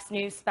Fox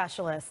News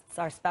Specialists.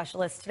 Our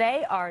specialists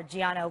today are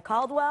Gianno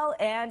Caldwell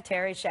and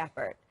Terry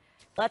Schappert.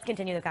 Let's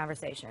continue the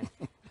conversation.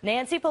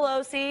 Nancy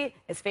Pelosi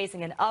is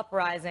facing an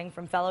uprising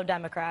from fellow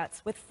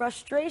Democrats, with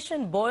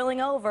frustration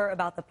boiling over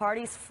about the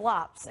party's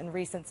flops in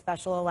recent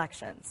special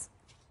elections.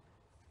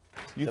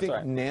 You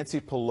think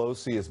Nancy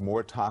Pelosi is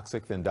more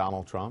toxic than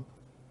Donald Trump?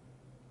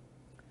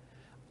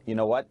 You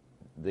know what?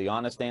 The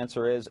honest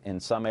answer is, in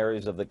some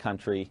areas of the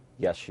country,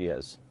 yes, she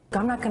is.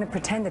 I'm not going to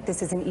pretend that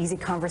this is an easy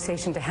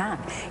conversation to have.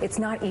 It's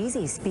not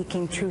easy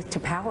speaking truth to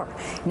power.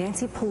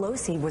 Nancy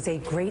Pelosi was a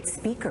great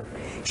speaker.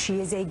 She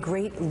is a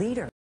great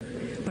leader.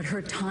 But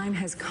her time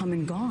has come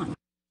and gone.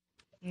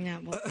 Yeah,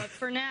 well, but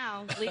for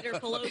now, Leader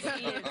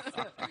Pelosi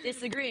is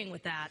disagreeing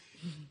with that.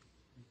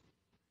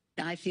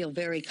 I feel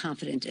very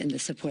confident in the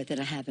support that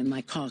I have in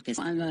my caucus.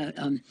 I'm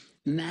a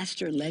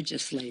master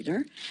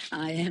legislator.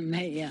 I am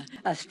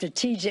a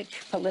strategic,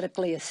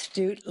 politically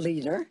astute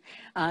leader.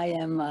 I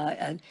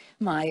am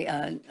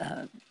my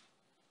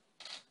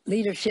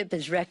leadership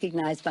is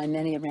recognized by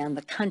many around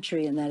the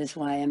country, and that is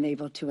why I'm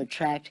able to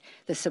attract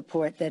the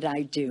support that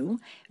I do,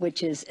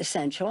 which is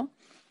essential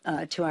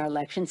to our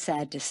election,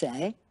 sad to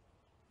say.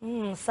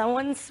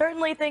 Someone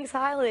certainly thinks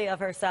highly of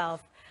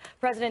herself.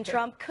 President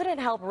Trump couldn't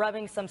help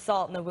rubbing some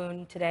salt in the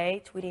wound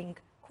today, tweeting,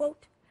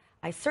 quote,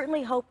 "I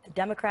certainly hope the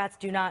Democrats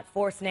do not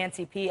force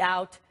Nancy P.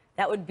 out.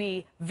 That would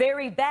be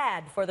very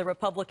bad for the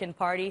Republican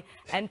Party.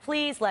 And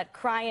please let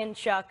Crying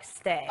Chuck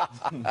stay."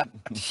 I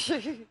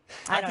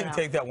can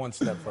take that one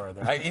step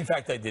further. In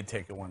fact, I did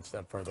take it one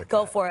step further.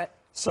 Go for it.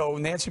 So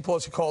Nancy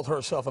Pelosi called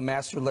herself a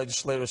master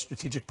legislator,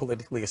 strategic,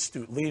 politically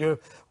astute leader.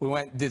 We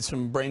went, did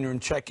some brain room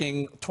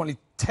checking.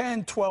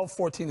 2010, 12,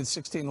 14, and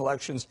 16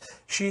 elections,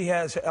 she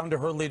has, under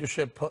her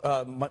leadership,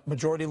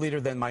 majority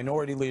leader, then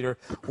minority leader,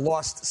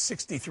 lost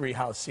 63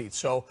 House seats.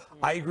 So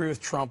I agree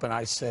with Trump, and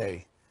I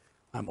say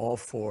I'm all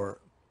for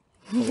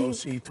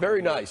Pelosi.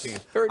 Very nice.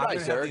 Very I'm nice,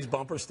 gonna have Eric. these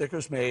bumper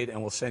stickers made, and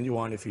we'll send you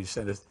one if you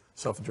send a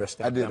self-addressed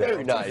I did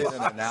Very nice.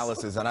 an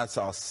analysis, and I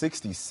saw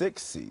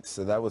 66 seats,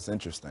 so that was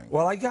interesting.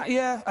 Well, I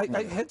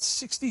had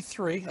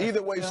 63.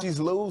 Either way, she's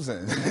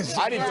losing.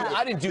 I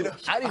didn't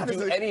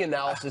do any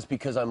analysis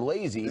because I'm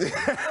lazy,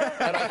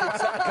 and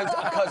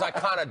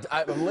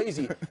I'm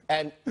lazy.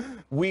 And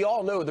we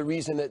all know the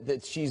reason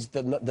that she's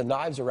the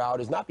knives are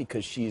out is not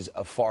because she's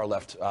a far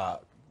left.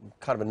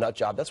 Kind of a nut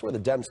job. That's where the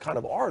Dems kind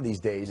of are these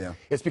days. Yeah.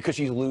 It's because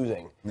she's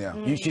losing. Yeah.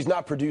 She's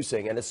not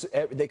producing, and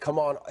they come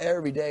on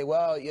every day.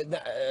 Well,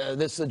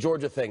 this is a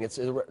Georgia thing.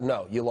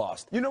 No, you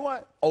lost. You know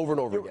what? Over and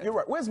over again. You're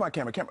right. Where's my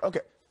camera?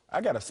 Okay,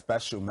 I got a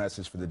special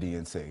message for the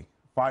DNC.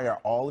 fire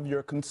all of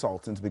your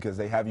consultants because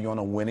they have you on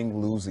a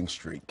losing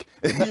streak.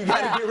 You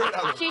got to get rid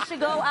of them. She should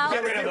go out.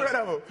 Get rid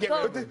of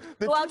them.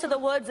 Go out to the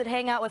woods and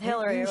hang out with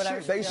Hillary or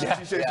whatever. She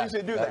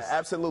should do that.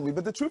 Absolutely.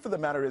 But the truth of the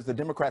matter is the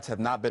Democrats have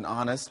not been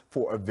honest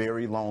for a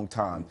very long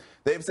time.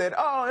 They've said,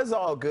 oh, it's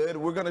all good.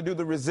 We're going to do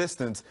the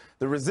resistance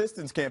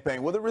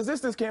campaign. Well, the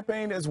resistance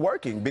campaign is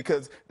working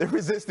because they're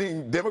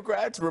resisting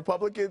Democrats,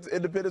 Republicans,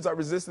 independents are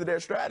resisting their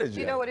strategy.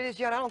 You know what it is,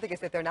 Gianno? I don't think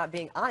it's that they're not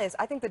being honest.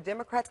 I think the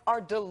Democrats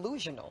are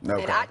delusional.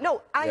 Okay. And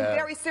I'm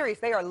very serious.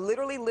 They are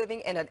literally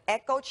living in an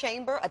echo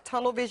chamber, a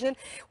tunnel vision.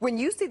 When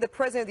you see the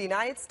President of the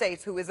United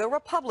States, who is a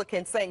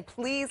Republican, saying,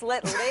 please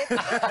let live,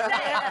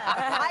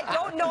 I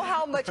don't know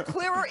how much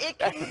clearer it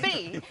can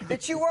be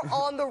that you are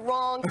on the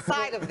wrong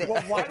side of this.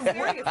 Well, why do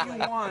you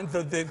want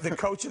the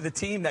coach of the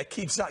team that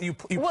keeps you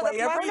play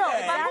every day?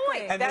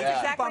 Exactly. That's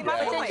exactly my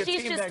point. But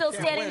she's just still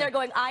standing there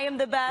going, I am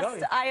the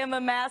best, I am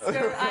a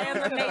master, I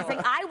am amazing.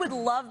 I would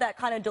love that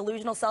kind of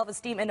delusional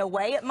self-esteem in a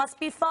way. It must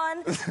be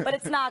fun, but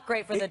it's not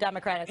great for the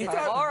Democratic Party.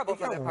 It's horrible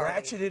for the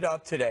party. Ratcheted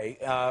up today.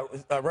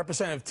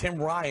 Representative Tim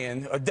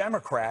Ryan, a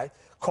Democrat,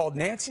 called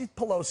Nancy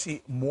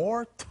Pelosi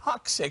more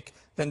toxic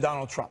than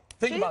Donald Trump.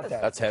 Think about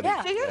that. That's heavy.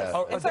 Yeah, she is.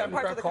 A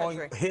Democrat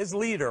calling his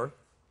leader.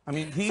 I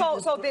mean,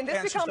 so then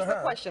this becomes the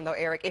question, though,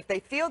 Eric. If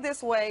they feel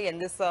this way, and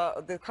this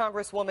the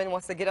Congresswoman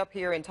wants to get up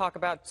here and talk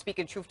about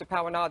speaking truth to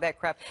power and all that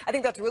crap, I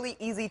think that's really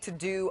easy to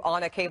do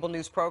on a cable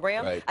news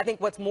program. Right. I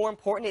think what's more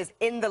important is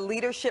in the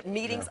leadership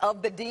meetings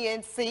of the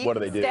DNC, what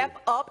do they do?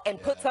 Step up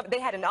and put some. They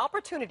had an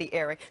opportunity,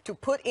 Eric, to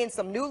put in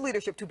some new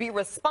leadership to be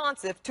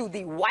responsive to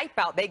the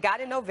wipeout they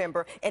got in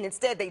November, and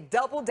instead they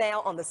doubled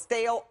down on the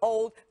stale,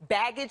 old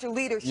baggage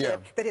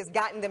leadership that has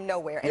gotten them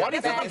nowhere. And Old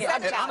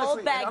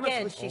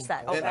baggage, she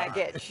said. Old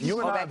baggage.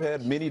 You and I have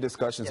had many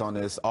discussions on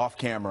this off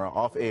camera,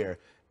 off air.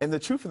 And the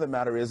truth of the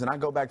matter is, and I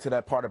go back to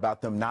that part about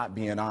them not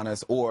being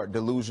honest or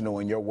delusional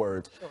in your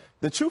words. Sure.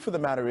 The truth of the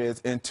matter is,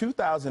 in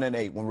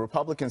 2008, when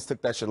Republicans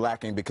took that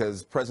shellacking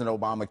because President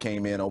Obama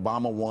came in,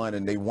 Obama won,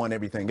 and they won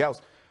everything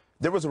else,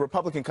 there was a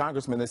Republican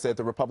congressman that said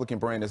the Republican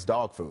brand is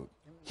dog food.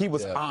 He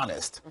was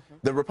honest.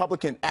 The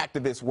Republican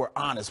activists were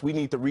honest. We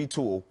need to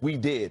retool. We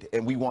did,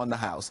 and we won the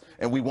House,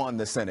 and we won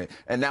the Senate,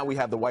 and now we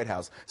have the White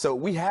House. So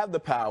we have the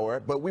power,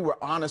 but we were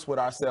honest with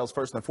ourselves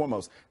first and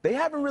foremost. They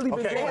haven't really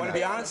been doing you want to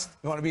be honest?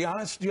 You want to be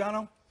honest,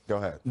 Gianno? Go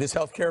ahead. This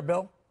health care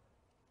bill,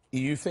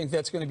 you think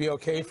that's going to be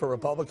okay for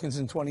Republicans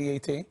in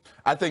 2018?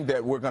 I think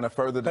that we're going to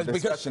further the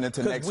discussion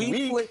into next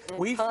week.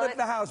 We flipped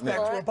the House back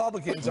to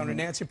Republicans under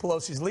Nancy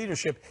Pelosi's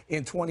leadership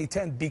in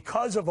 2010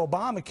 because of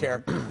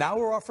Obamacare. Now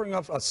we're offering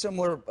up a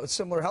similar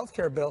health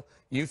care bill.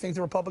 You think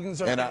the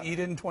Republicans are going to eat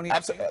it in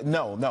 2018?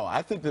 No.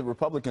 I think the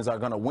Republicans are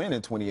going to win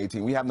in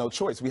 2018. We have no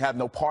choice. We have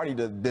no party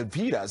to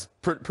defeat us.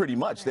 Pretty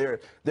much, they're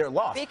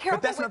lost. Be careful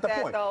but that's with not the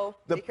that, point. though.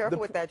 Be careful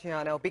with that,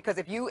 Gianno, because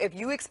if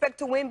you expect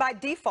to win by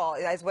default,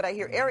 as what I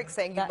hear Eric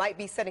saying, you might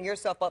be setting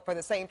yourself up for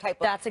the same type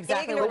of That's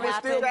exactly what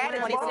happened in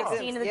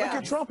 2016. Look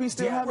at Trump. He's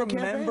still having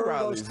campaign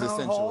rallies, those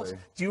town halls?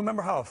 Do you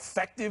remember how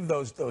effective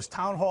those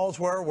town halls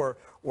were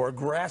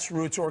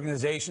grassroots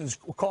organizations,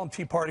 call them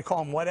Tea Party,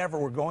 call them whatever,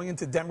 were going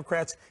into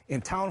Democrats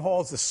in town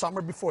halls the summer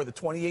before the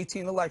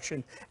 2018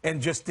 election and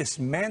just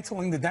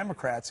dismantling the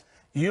Democrats?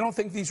 You don't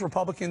think these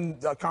Republican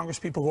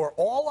congresspeople who are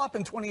all up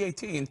in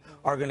 2018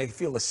 are going to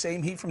feel the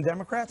same heat from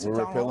Democrats?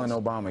 We're repealing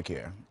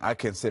Obamacare. I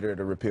consider it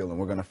a repeal, and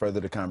we're going to further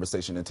the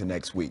conversation into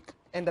next week.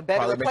 And the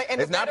better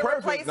it's not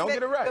perfect. Don't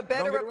get it right. The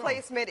better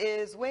replacement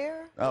is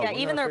where? Yeah,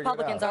 even the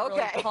Republicans are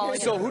really calling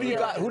it. So who do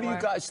you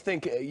guys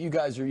think? You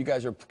guys are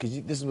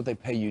because this is what they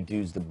pay you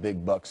dudes the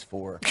big bucks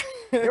for.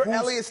 You're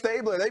Elliot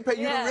Stabler. They pay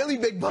you the really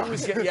big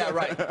bucks. Yeah,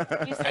 right.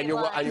 And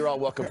you're all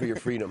welcome for your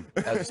freedom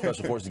as a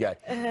special forces guy.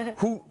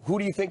 Who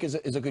do you think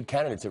is a good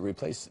candidate to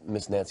replace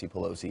Miss Nancy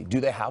Pelosi?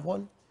 Do they have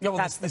one? Yeah,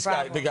 well, this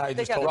guy, the guy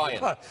just told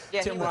Ryan.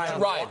 Tim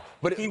Ryan.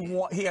 But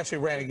he actually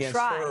ran against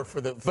her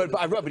for the. But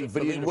he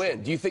didn't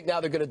win. Do you think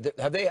now they're going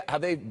to are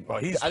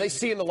they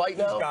seeing the light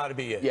now? He's got to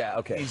be it. Yeah,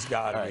 okay. He's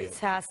got to be it.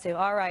 He has to.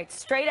 All right,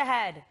 straight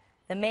ahead.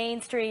 The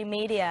mainstream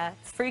media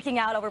is freaking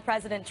out over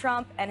President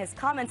Trump and his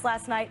comments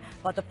last night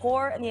about the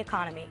poor and the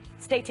economy.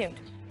 Stay tuned.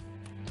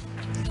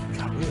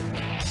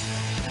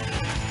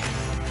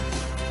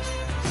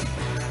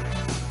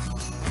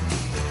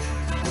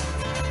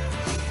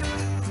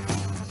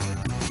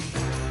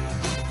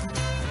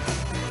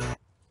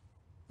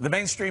 The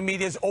mainstream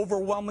media is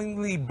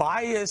overwhelmingly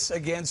biased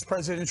against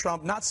President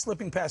Trump, not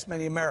slipping past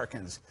many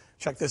Americans.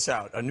 Check this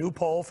out. A new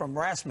poll from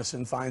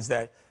Rasmussen finds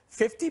that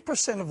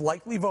 50% of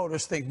likely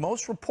voters think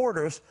most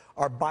reporters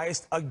are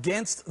biased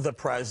against the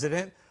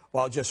president,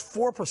 while just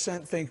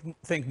 4%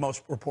 think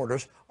most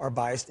reporters are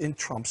biased in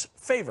Trump's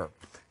favor.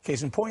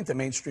 Case in point, the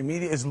mainstream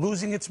media is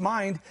losing its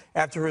mind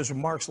after his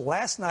remarks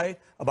last night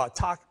about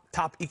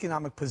top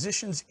economic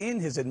positions in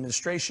his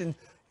administration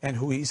and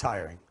who he's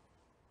hiring.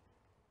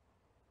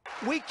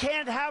 We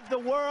can't have the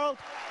world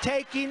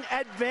taking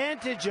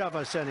advantage of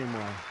us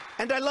anymore.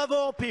 And I love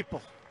all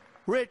people,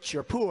 rich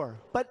or poor.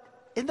 But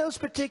in those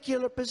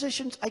particular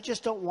positions, I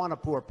just don't want a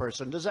poor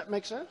person. Does that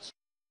make sense?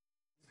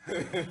 All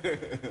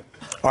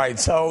right,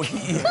 so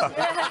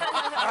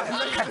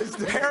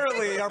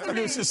apparently our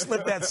producer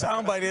slipped that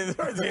soundbite in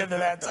towards the end of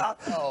that.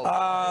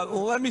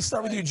 Let me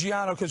start with you,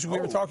 Gianno, because we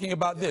were talking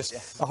about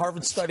this. A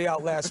Harvard study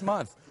out last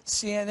month.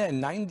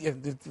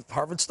 CNN,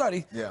 Harvard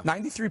study,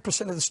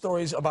 93% of the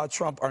stories about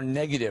Trump are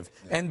negative.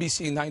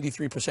 NBC,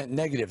 93%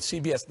 negative.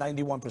 CBS,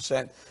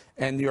 91%.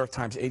 And New York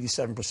Times,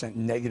 87%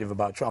 negative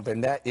about Trump.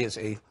 And that is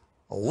a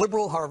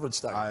liberal Harvard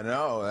study. I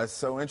know. That's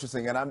so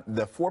interesting. And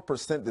the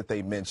 4% that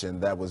they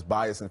mentioned that was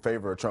biased in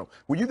favor of Trump,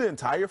 were you the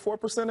entire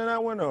 4% in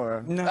that one?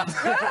 Or? No.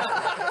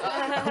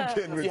 I'm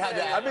kidding.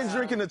 I've been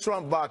drinking the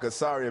Trump vodka.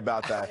 Sorry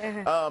about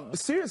that.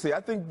 Seriously,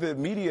 I think the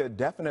media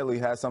definitely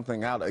has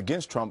something out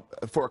against Trump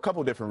for a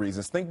couple different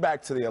reasons. Think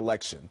back to the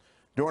election.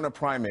 During a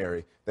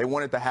primary, they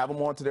wanted to have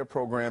him onto their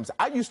programs.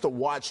 I used to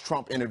watch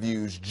Trump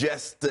interviews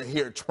just to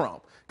hear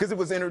Trump because it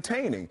was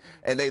entertaining.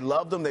 And they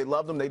loved him. They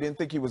loved him. They didn't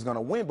think he was going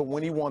to win. But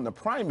when he won the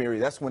primary,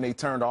 that's when they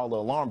turned all the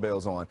alarm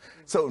bells on.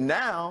 So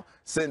now,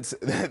 since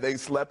they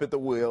slept at the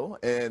wheel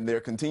and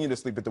they're continuing to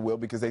sleep at the wheel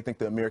because they think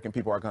the American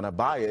people are going to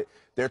buy it,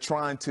 they're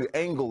trying to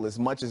angle as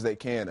much as they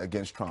can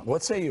against Trump.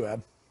 What say you,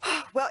 Eb?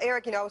 Well,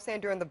 Eric, I was saying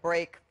during the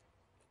break,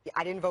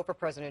 I didn't vote for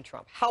President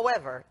Trump.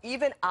 However,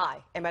 even I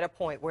am at a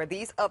point where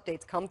these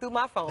updates come through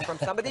my phone from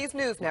some of these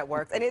news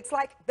networks, and it's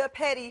like the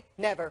petty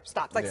never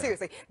stops. Like,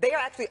 seriously, they are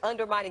actually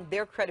undermining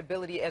their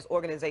credibility as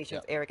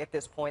organizations, Eric, at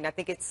this point. I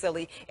think it's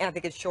silly, and I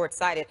think it's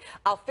short-sighted.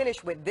 I'll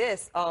finish with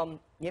this. I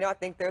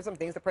think there's some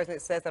things the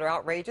president says that are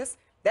outrageous.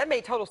 That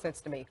made total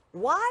sense to me.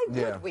 Why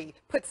would we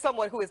put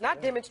someone who has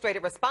not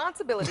demonstrated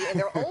responsibility in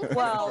their own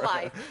personal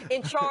life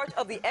in charge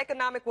of the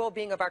economic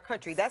well-being of our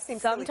country? That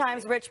seems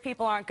sometimes rich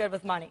people aren't good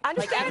with money. I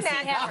understand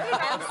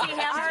that. MC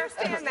Hammer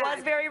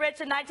was very rich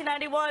in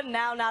 1991.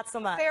 Now, not so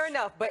much. Fair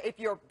enough. But if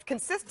you're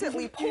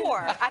consistently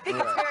poor, I think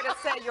it's fair to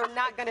say you're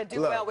not going to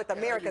do well with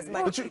America's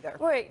money either.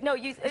 Wait, no,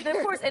 of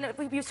course, and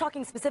he was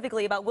talking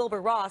specifically about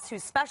Wilbur Ross,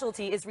 whose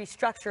specialty is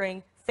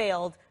restructuring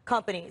failed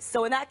companies.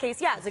 So in that case,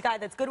 yeah, it's a guy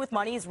that's good with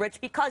money. He's rich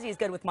because he's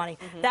good with money.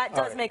 That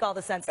does make all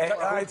the sense. All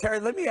right,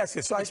 Terry, let me ask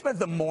you. So I spent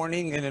the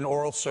morning in an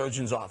oral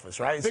surgeon's office,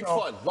 right? Big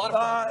fun. A lot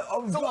of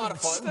fun. It's a lot of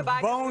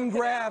fun. Bone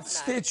grafts,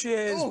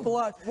 stitches,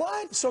 blood.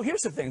 What? So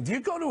here's the thing. Do you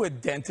go to a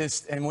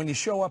dentist and when you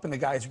show up and the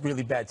guy has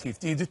really bad teeth,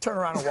 do you just turn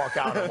around and walk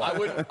out? I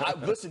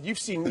wouldn't. Listen, you've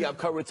seen me. I'm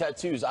covered with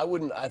tattoos. I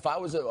wouldn't. If I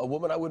was a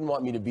woman, I wouldn't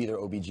want me to be their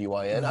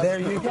OBGYN. There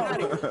you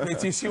go.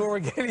 Do you see where we're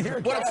getting here?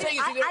 What I'm saying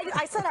is,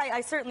 I said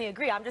I certainly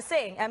agree. I'm just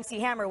saying MC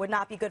Hammer would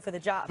not be good for the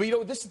job.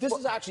 But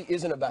this actually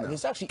isn't about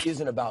this actually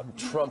isn't about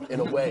Trump in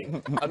a way.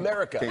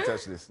 America can't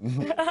touch this.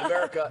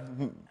 America,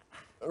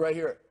 right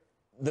here.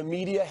 The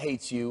media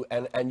hates you,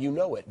 and you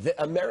know it.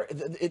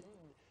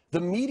 The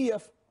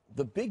media,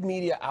 the big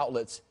media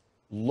outlets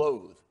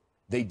loathe.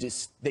 They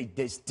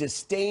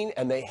disdain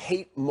and they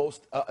hate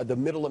most the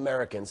middle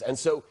Americans, and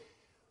so.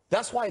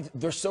 That's why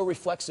they're so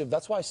reflexive.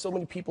 That's why so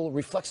many people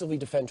reflexively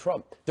defend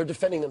Trump. They're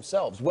defending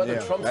themselves.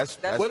 Whether Trump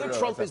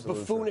is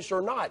buffoonish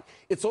or not,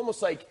 it's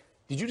almost like,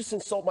 did you just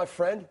insult my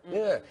friend?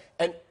 Yeah.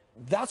 And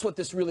that's what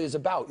this really is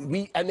about.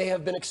 And they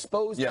have been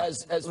exposed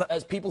as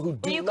people who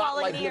do not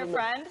like me your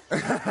friend.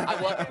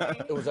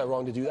 Was I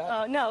wrong to do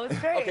that? No, it's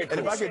great. Okay, and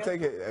if I could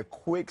take it a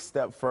quick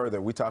step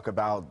further, we talk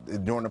about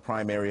during the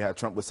primary how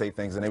Trump would say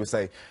things, and they would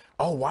say,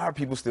 "Oh, why are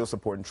people still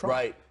supporting Trump?"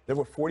 Right. There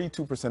were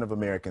 42% of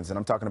Americans, and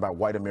I'm talking about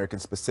white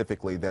Americans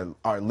specifically, that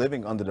are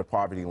living under the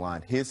poverty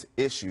line. His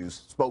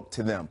issues spoke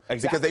to them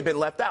because they've been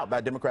left out by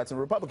Democrats and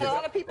Republicans. And a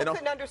lot of people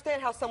couldn't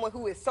understand how someone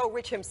who is so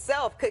rich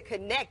himself could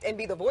connect and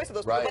be the voice of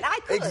those people. But I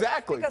could.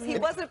 Exactly. Because he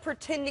wasn't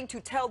pretending to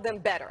tell them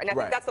better. And I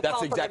think that's the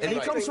problem. And he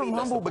comes from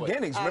humble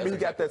beginnings. Remember, he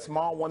got that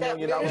small $1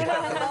 million from his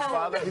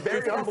father.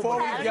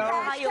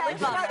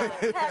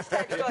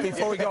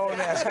 Before we go on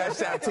that,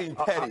 hashtag Team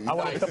Petty. I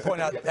want to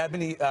point out,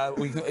 Ebony,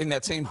 in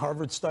that same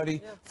Harvard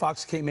study,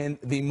 Fox came in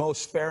the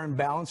most fair and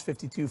balanced,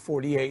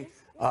 52-48.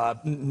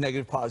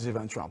 Negative, positive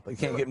on Trump. You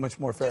can't get much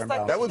more fair and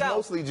balanced. That was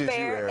mostly just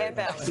you, Eric.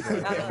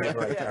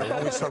 Right there.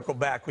 When we circle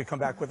back, we come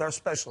back with our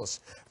specialists,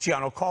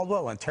 Gianno,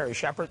 Caldwell, and Terry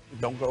Schappert.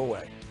 Don't go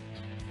away.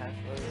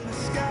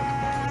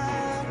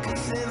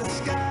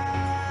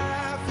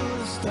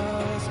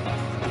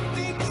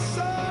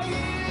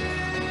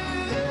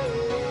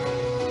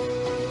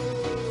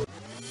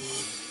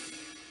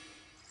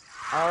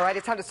 All right,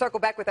 it's time to circle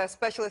back with our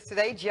specialists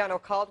today,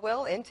 Gianno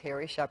Caldwell and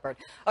Terry Schappert.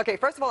 Okay,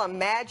 first of all, I'm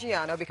mad,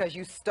 Gianno, because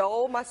you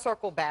stole my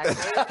circle back.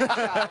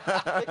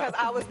 Because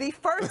I was the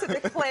first to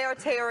declare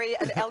Terry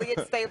an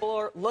Elliott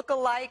Stabler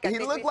look-alike. He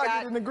looked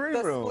like it in the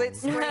green room. Split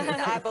screen,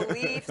 I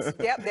believe.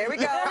 Yep, there we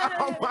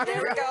go.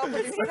 There we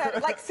go.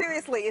 Like,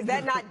 seriously, is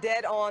that not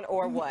dead on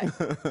or what?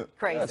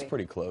 Crazy. That's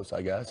pretty close,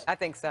 I guess. I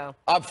think so.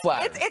 I'm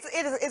flattered.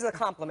 It is a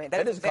compliment.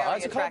 That is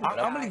very attractive.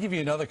 I'm going to give you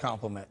another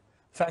compliment.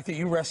 The fact that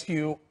you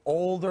rescue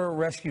older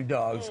rescue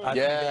dogs, I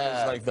think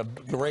that is like the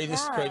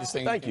greatest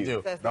thing you can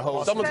do.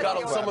 Someone's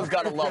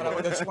got to love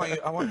it. That's why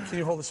can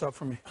you hold this up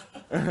for me?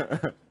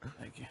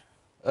 Thank you.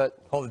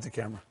 Hold it to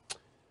camera.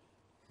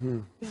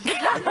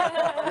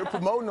 You're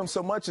promoting them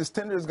so much, his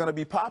Tinder is going to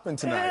be popping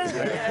tonight.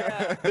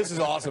 This is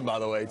awesome, by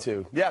the way,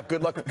 too. Yeah,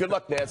 good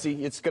luck,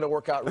 Nancy. It's going to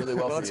work out really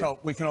well for you. Let's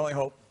hope. We can only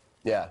hope.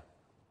 Yeah.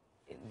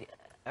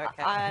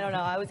 Okay. I don't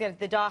know. I was gonna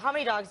the dog. How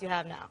many dogs do you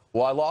have now?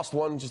 Well, I lost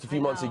one just a few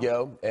months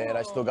ago, and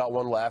I still got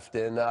one left,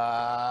 and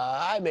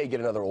I may get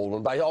another old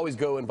one. But I always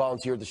go and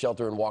volunteer at the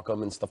shelter and walk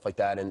them and stuff like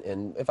that.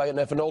 And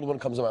if an old one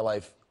comes in my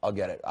life, I'll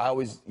get it.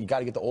 You got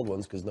to get the old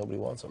ones because nobody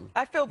wants them.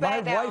 I feel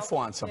bad My now. wife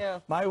wants them. Yeah.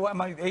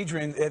 My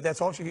Adrian,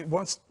 that's all she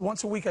once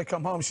a week I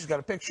come home, she's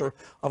got a picture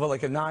of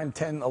like a 9,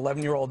 10,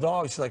 11-year-old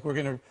dog. She's like, we're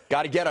going to...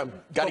 Got to get them.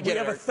 Got to get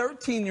them. We have a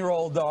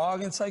 13-year-old dog,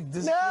 and it's like...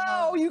 This,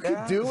 no, you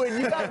can do it.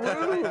 You got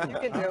room. You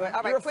can do it.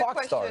 All You're right, a quick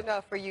fox star.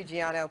 question for you,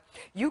 Gianno.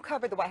 You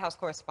covered the White House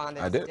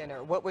Correspondents'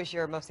 Dinner. What was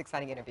your most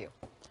exciting interview?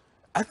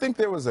 I think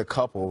there was a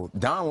couple.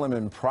 Don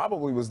Lemon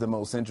probably was the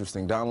most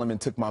interesting. Don Lemon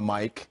took my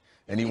mic.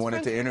 And he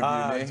wanted to interview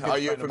me. Are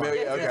you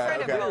familiar?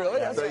 Okay.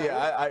 Really? So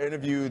yeah, I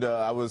interviewed.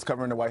 I was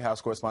covering the White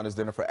House Correspondents'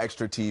 Dinner for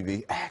Extra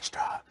TV.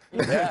 Extra.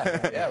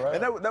 Yeah, right.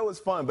 And that was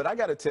fun. But I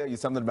got to tell you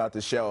something about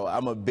the show.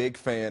 I'm a big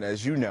fan,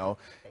 as you know.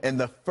 And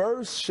the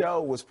first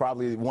show was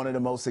probably one of the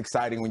most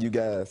exciting when you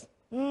guys.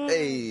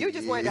 Hey. You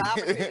just wanted the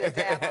opportunity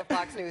to have on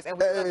Fox News, and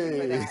we love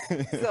you for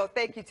that. So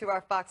thank you to our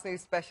Fox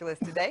News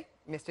specialists today,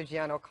 Mr.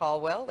 Gianno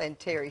Caldwell and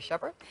Terry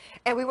Schappert.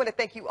 And we want to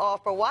thank you all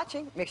for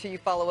watching. Make sure you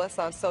follow us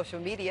on social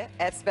media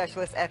at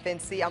Specialist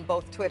FNC on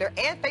both Twitter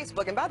and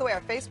Facebook. And by the way,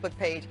 our Facebook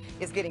page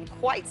is getting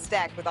quite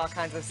stacked with all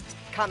kinds of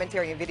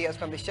commentary and videos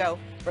from the show.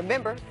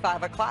 Remember,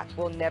 5 o'clock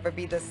will never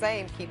be the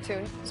same. Keep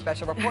tuned.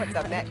 Special reports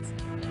up next.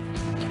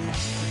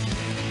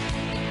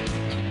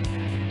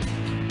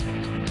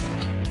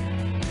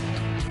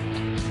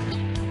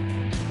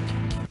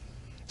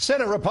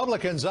 Senate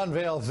Republicans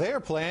unveil their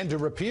plan to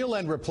repeal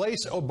and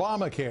replace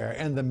Obamacare,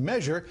 and the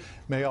measure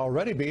may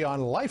already be on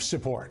life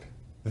support.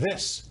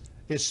 This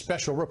is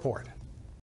Special Report.